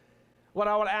 What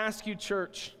I would ask you,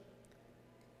 church,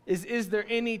 is there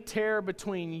any tear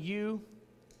between you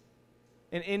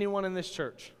in anyone in this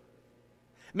church.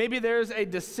 Maybe there's a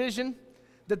decision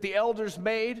that the elders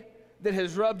made that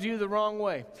has rubbed you the wrong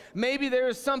way. Maybe there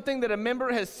is something that a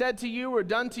member has said to you or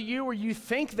done to you, or you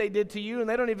think they did to you and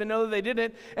they don't even know that they did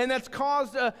it, and that's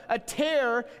caused a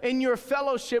tear in your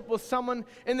fellowship with someone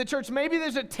in the church. Maybe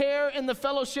there's a tear in the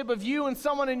fellowship of you and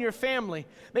someone in your family.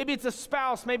 Maybe it's a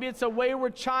spouse, maybe it's a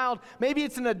wayward child, maybe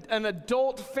it's an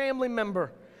adult family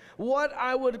member. What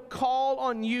I would call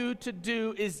on you to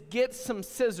do is get some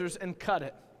scissors and cut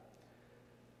it.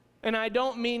 And I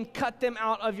don't mean cut them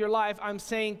out of your life. I'm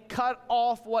saying cut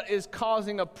off what is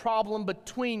causing a problem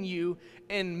between you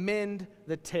and mend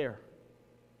the tear.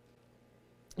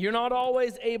 You're not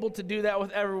always able to do that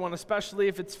with everyone, especially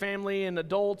if it's family and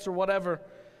adults or whatever.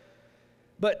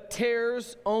 But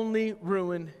tears only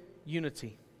ruin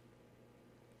unity.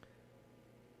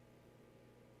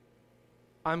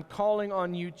 I'm calling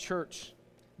on you, church,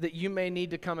 that you may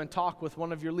need to come and talk with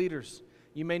one of your leaders.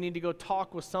 You may need to go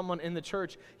talk with someone in the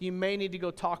church. You may need to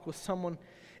go talk with someone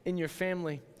in your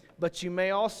family. But you may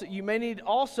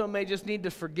just need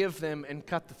to forgive them and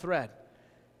cut the thread.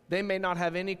 They may not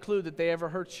have any clue that they ever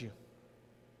hurt you.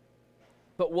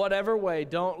 But whatever way,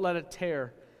 don't let a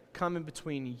tear come in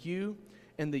between you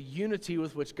and the unity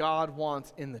with which God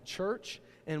wants in the church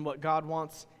and what God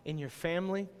wants in your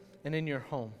family and in your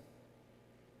home.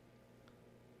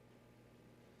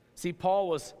 See, Paul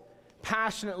was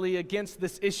passionately against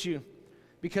this issue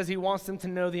because he wants them to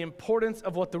know the importance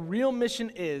of what the real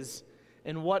mission is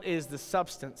and what is the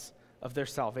substance of their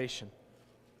salvation.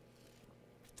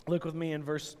 Look with me in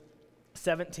verse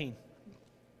 17.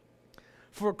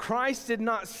 For Christ did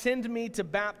not send me to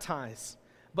baptize,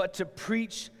 but to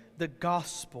preach the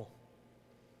gospel,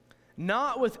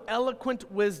 not with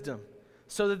eloquent wisdom,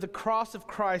 so that the cross of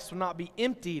Christ will not be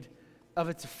emptied of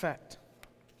its effect.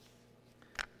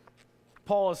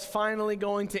 Paul is finally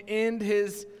going to end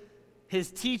his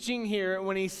teaching here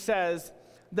when he says,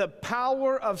 the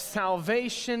power of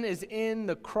salvation is in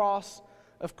the cross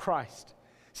of Christ.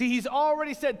 See, he's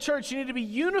already said, church, you need to be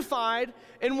unified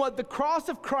in what the cross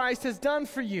of Christ has done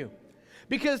for you.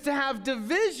 Because to have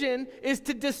division is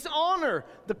to dishonor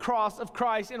the cross of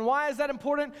Christ. And why is that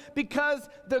important? Because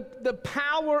the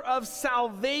power of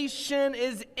salvation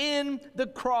is in the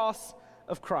cross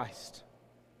of Christ.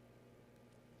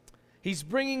 He's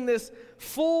bringing this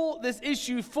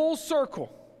issue full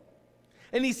circle.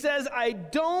 And he says, I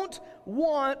don't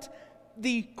want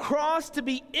the cross to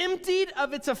be emptied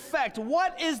of its effect.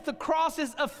 What is the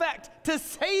cross's effect? To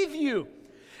save you.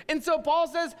 And so Paul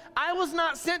says, I was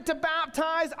not sent to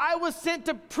baptize, I was sent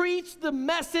to preach the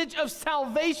message of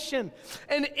salvation.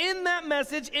 And in that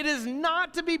message, it is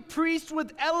not to be preached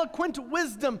with eloquent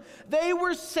wisdom. They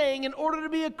were saying in order to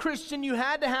be a Christian, you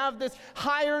had to have this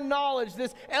higher knowledge,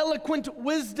 this eloquent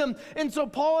wisdom. And so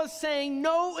Paul is saying,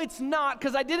 no, it's not,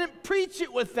 because I didn't preach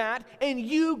it with that, and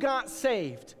you got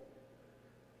saved.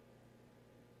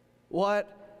 What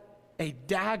a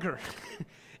dagger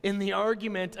in the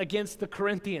argument against the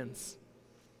Corinthians.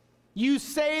 You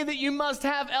say that you must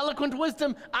have eloquent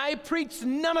wisdom. I preach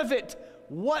none of it.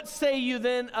 What say you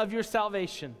then of your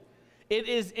salvation? It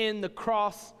is in the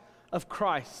cross of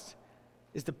Christ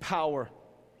is the power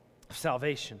of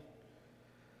salvation.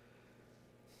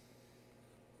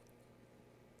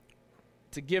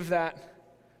 To give that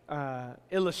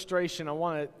illustration, I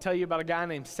want to tell you about a guy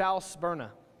named Sal Sperna.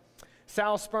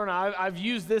 Sal Sperna, I've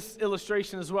used this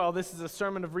illustration as well. This is a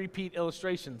sermon of repeat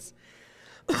illustrations.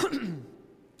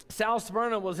 Sal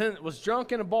Sperna was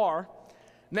drunk in a bar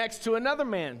next to another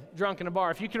man drunk in a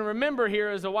bar. If you can remember here,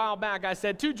 as a while back, I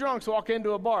said 2 drunks walk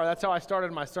into a bar. That's how I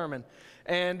started my sermon.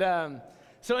 And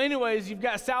so anyways, you've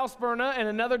got Sal Sperna and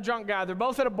another drunk guy. They're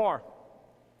both at a bar.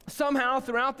 Somehow,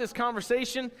 throughout this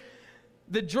conversation,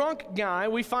 the drunk guy,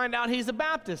 we find out he's a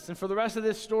Baptist. And for the rest of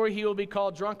this story, he will be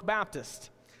called Drunk Baptist.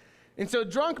 And so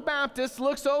Drunk Baptist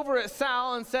looks over at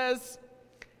Sal and says,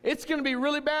 it's going to be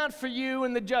really bad for you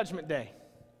in the judgment day.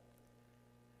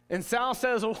 And Sal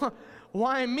says, well,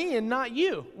 why me and not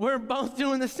you? We're both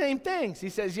doing the same things. He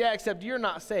says, yeah, except you're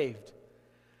not saved.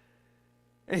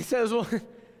 And he says, well,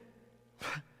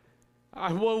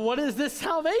 what is this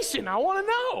salvation? I want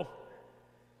to know.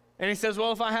 And he says,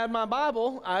 well, if I had my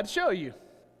Bible, I'd show you.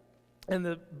 And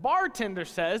the bartender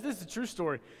says, this is a true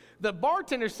story, the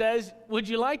bartender says, would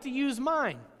you like to use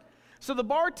mine? So the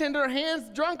bartender hands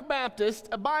Drunk Baptist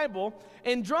a Bible,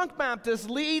 and Drunk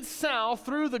Baptist leads Sal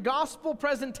through the gospel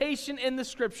presentation in the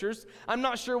scriptures. I'm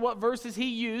not sure what verses he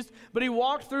used, but he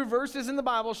walked through verses in the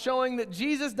Bible showing that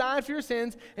Jesus died for your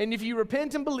sins, and if you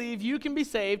repent and believe, you can be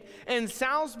saved. And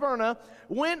Sal Sperna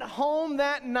went home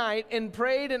that night and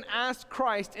prayed and asked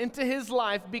Christ into his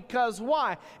life because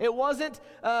why? It wasn't,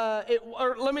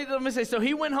 let me say, so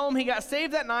he went home, he got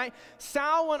saved that night.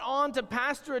 Sal went on to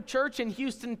pastor a church in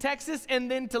Houston, Texas,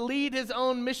 and then to lead his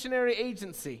own missionary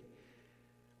agency.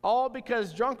 All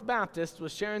because Drunk Baptist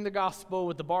was sharing the gospel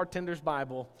with the bartender's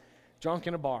Bible, drunk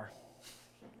in a bar.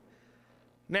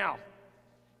 Now,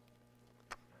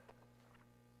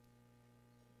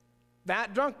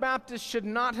 that Drunk Baptist should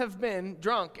not have been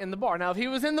drunk in the bar. Now, if he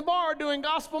was in the bar doing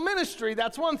gospel ministry,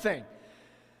 that's one thing.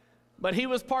 But he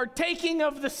was partaking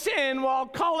of the sin while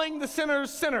calling the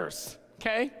sinners sinners,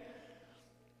 okay?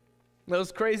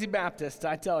 Those crazy Baptists,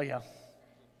 I tell you.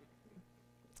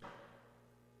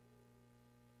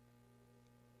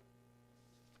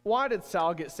 Why did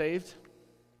Sal get saved?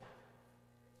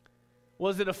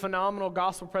 Was it a phenomenal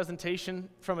gospel presentation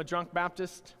from a drunk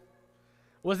Baptist?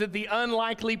 Was it the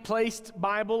unlikely placed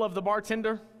Bible of the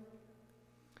bartender?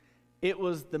 It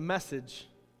was the message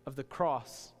of the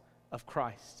cross of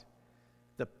Christ.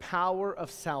 The power of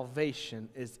salvation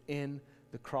is in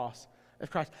the cross of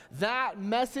Christ. That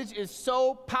message is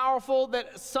so powerful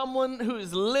that someone who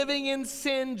is living in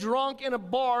sin, drunk in a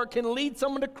bar, can lead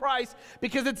someone to Christ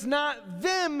because it's not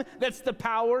them that's the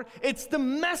power, it's the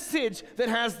message that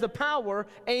has the power.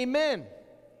 Amen.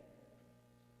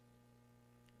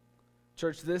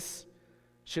 Church, this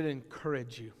should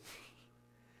encourage you.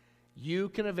 You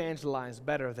can evangelize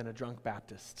better than a drunk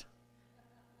Baptist.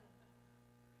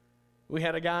 We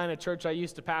had a guy in a church I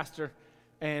used to pastor,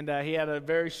 and he had a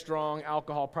very strong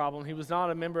alcohol problem. He was not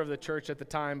a member of the church at the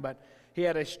time, but he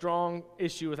had a strong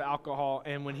issue with alcohol,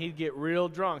 and when he'd get real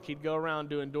drunk, he'd go around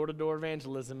doing door-to-door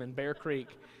evangelism in Bear Creek.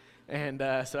 And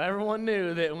so everyone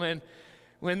knew that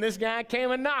when this guy came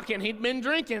a knocking, he'd been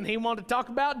drinking, he wanted to talk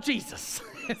about Jesus.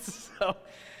 So,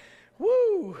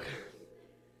 woo!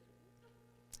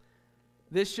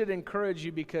 This should encourage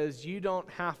you because you don't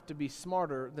have to be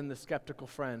smarter than the skeptical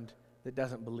friend that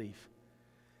doesn't believe.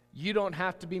 You don't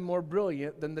have to be more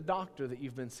brilliant than the doctor that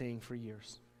you've been seeing for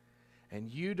years. And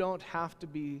you don't have to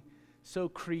be so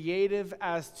creative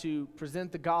as to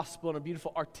present the gospel in a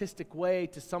beautiful artistic way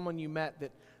to someone you met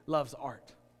that loves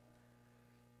art.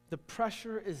 The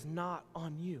pressure is not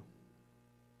on you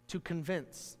to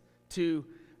convince, to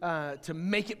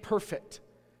make it perfect.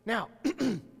 Now,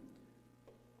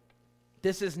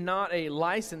 this is not a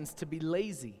license to be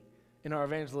lazy in our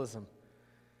evangelism,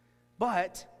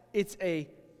 but it's a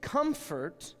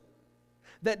comfort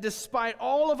that despite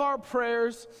all of our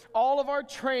prayers, all of our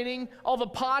training, all the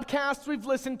podcasts we've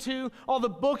listened to, all the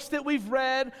books that we've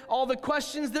read, all the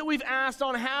questions that we've asked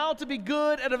on how to be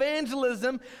good at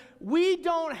evangelism, we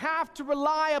don't have to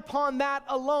rely upon that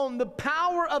alone. The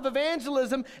power of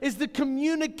evangelism is the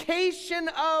communication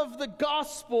of the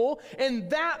gospel, and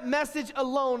that message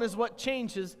alone is what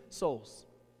changes souls.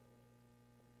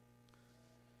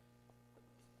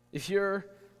 If you're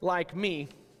like me,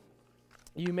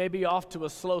 you may be off to a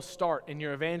slow start in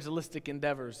your evangelistic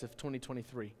endeavors of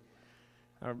 2023.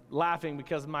 I'm laughing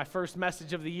because my first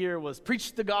message of the year was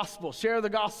preach the gospel, share the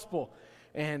gospel,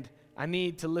 and I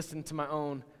need to listen to my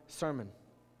own sermon.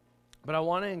 But I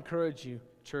want to encourage you,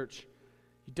 church,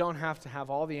 you don't have to have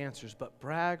all the answers, but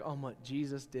brag on what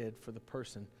Jesus did for the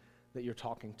person that you're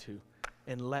talking to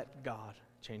and let God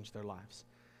change their lives.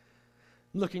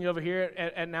 Looking over here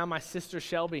at now my sister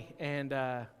Shelby,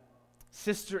 and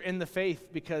sister in the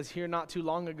faith, because here not too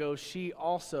long ago, she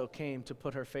also came to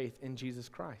put her faith in Jesus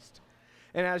Christ.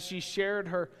 And as she shared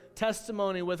her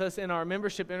testimony with us in our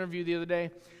membership interview the other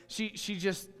day, she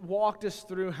just walked us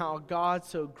through how God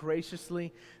so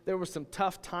graciously, there were some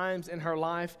tough times in her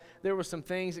life. There were some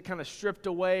things that kind of stripped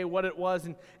away what it was,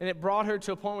 and it brought her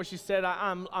to a point where she said,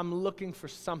 I'm looking for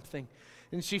something.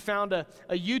 And she found a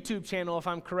YouTube channel, if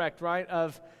I'm correct, right,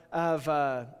 of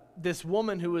this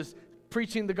woman who was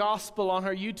preaching the gospel on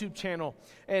her YouTube channel.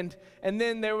 And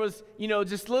then there was,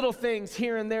 just little things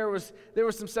here and there was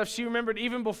some stuff. She remembered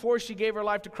even before she gave her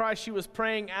life to Christ, she was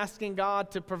praying, asking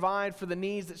God to provide for the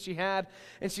needs that she had.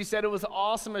 And she said it was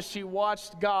awesome as she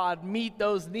watched God meet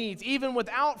those needs. Even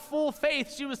without full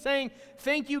faith, she was saying,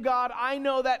 thank you, God, I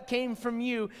know that came from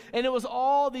you. And it was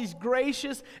all these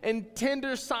gracious and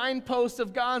tender signposts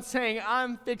of God saying,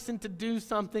 I'm fixing to do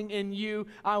something in you.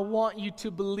 I want you to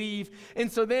believe.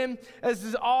 And so then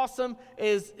is awesome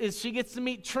is she gets to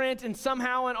meet Trent, and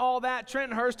somehow in all that,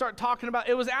 Trent and her start talking about,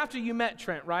 it was after you met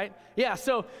Trent, right? Yeah,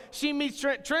 so she meets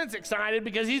Trent. Trent's excited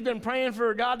because he's been praying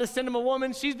for God to send him a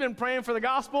woman. She's been praying for the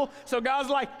gospel. So God's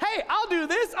like, hey, I'll do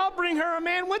this. I'll bring her a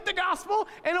man with the gospel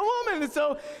and a woman. And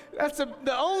so that's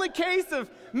the only case of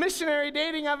missionary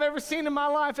dating I've ever seen in my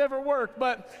life ever work.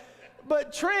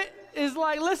 But Trent is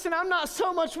like, listen, I'm not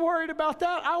so much worried about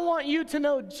that. I want you to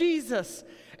know Jesus.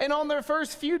 And on their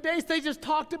first few days, they just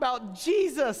talked about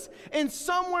Jesus. And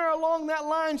somewhere along that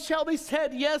line, Shelby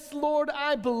said, yes, Lord,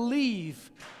 I believe.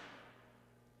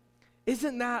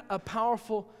 Isn't that a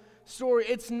powerful story?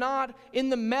 It's not in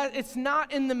the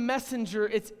messenger,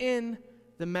 it's in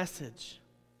the message.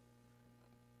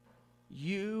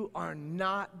 You are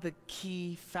not the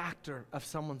key factor of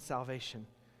someone's salvation,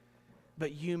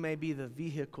 but you may be the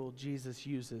vehicle Jesus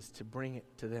uses to bring it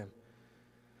to them.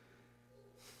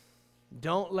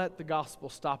 Don't let the gospel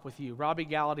stop with you. Robbie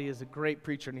Gallaty is a great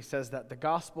preacher, and he says that the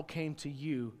gospel came to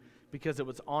you because it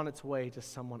was on its way to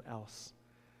someone else.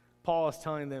 Paul is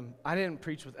telling them, I didn't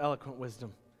preach with eloquent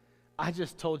wisdom. I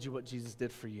just told you what Jesus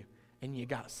did for you, and you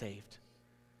got saved.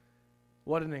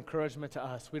 What an encouragement to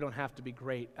us. We don't have to be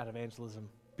great at evangelism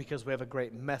because we have a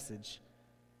great message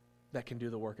that can do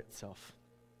the work itself.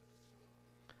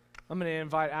 I'm going to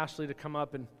invite Ashley to come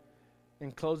up and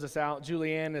close us out.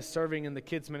 Julianne is serving in the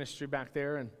kids ministry back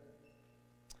there, and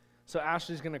so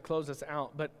Ashley's going to close us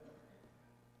out. But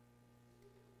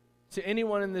to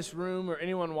anyone in this room or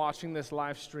anyone watching this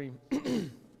live stream,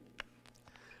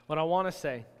 what I want to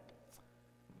say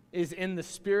is, in the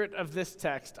spirit of this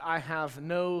text, I have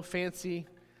no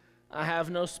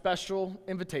special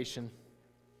invitation,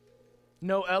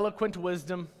 no eloquent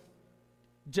wisdom,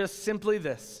 just simply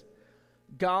this: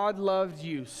 God loved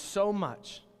you so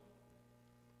much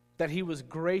that he was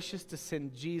gracious to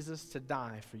send Jesus to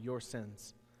die for your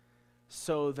sins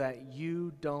so that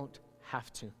you don't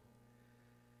have to.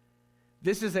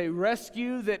 This is a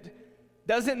rescue that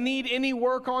doesn't need any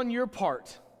work on your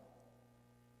part.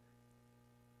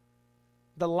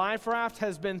 The life raft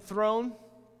has been thrown,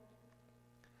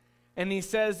 and he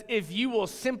says, if you will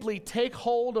simply take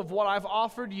hold of what I've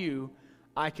offered you,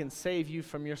 I can save you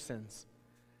from your sins.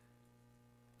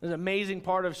 An amazing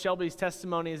part of Shelby's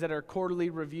testimony is that her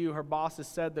quarterly review, her boss has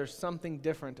said, there's something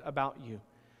different about you.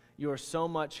 You are so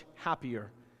much happier.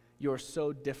 You are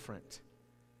so different.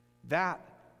 That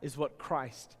is what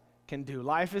Christ can do.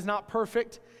 Life is not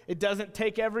perfect. It doesn't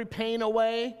take every pain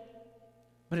away,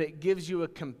 but it gives you a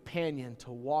companion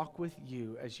to walk with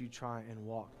you as you try and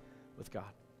walk with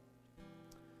God.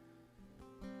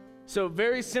 So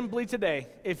very simply today,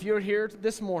 if you're here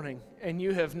this morning and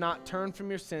you have not turned from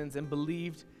your sins and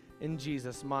believed in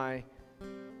Jesus, my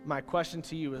question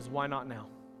to you is, why not now?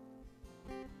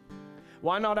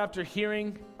 Why not after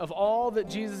hearing of all that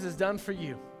Jesus has done for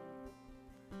you?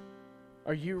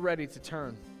 Are you ready to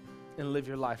turn and live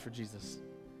your life for Jesus?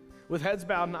 With heads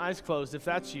bowed and eyes closed, if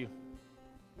that's you,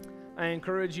 I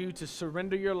encourage you to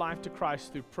surrender your life to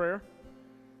Christ through prayer,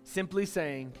 simply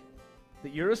saying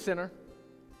that you're a sinner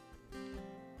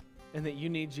and that you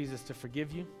need Jesus to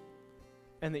forgive you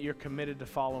and that you're committed to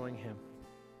following him.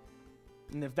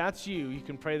 And if that's you, you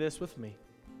can pray this with me.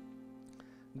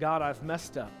 God, I've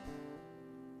messed up.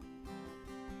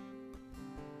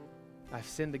 I've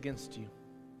sinned against you.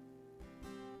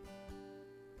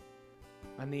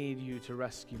 I need you to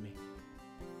rescue me.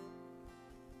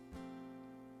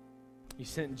 You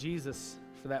sent Jesus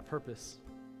for that purpose.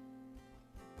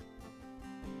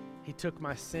 He took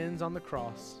my sins on the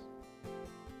cross.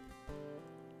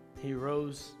 He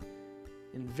rose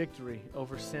in victory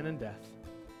over sin and death.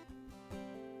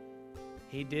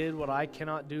 He did what I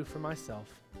cannot do for myself.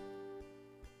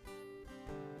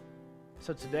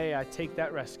 So today I take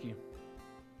that rescue.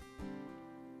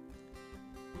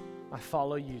 I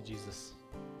follow you, Jesus.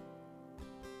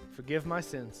 Forgive my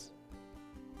sins.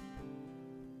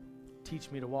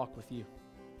 Teach me to walk with you.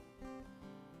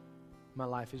 My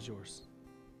life is yours.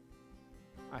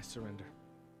 I surrender.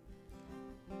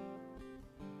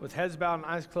 With heads bowed and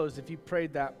eyes closed, if you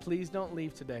prayed that, please don't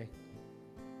leave today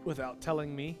without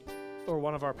telling me or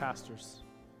one of our pastors.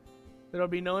 There'll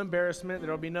be no embarrassment.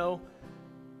 There'll be no,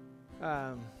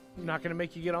 I'm not going to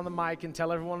make you get on the mic and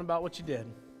tell everyone about what you did.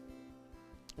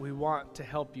 We want to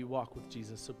help you walk with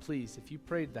Jesus. So please, if you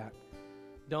prayed that,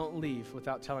 don't leave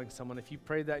without telling someone. If you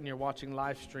prayed that and you're watching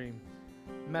live stream,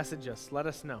 message us. Let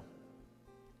us know.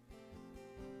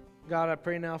 God, I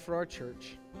pray now for our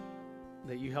church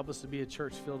that you help us to be a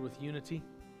church filled with unity,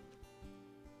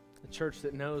 a church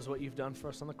that knows what you've done for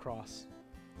us on the cross,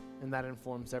 and that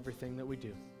informs everything that we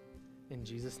do. In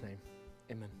Jesus' name,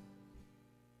 amen.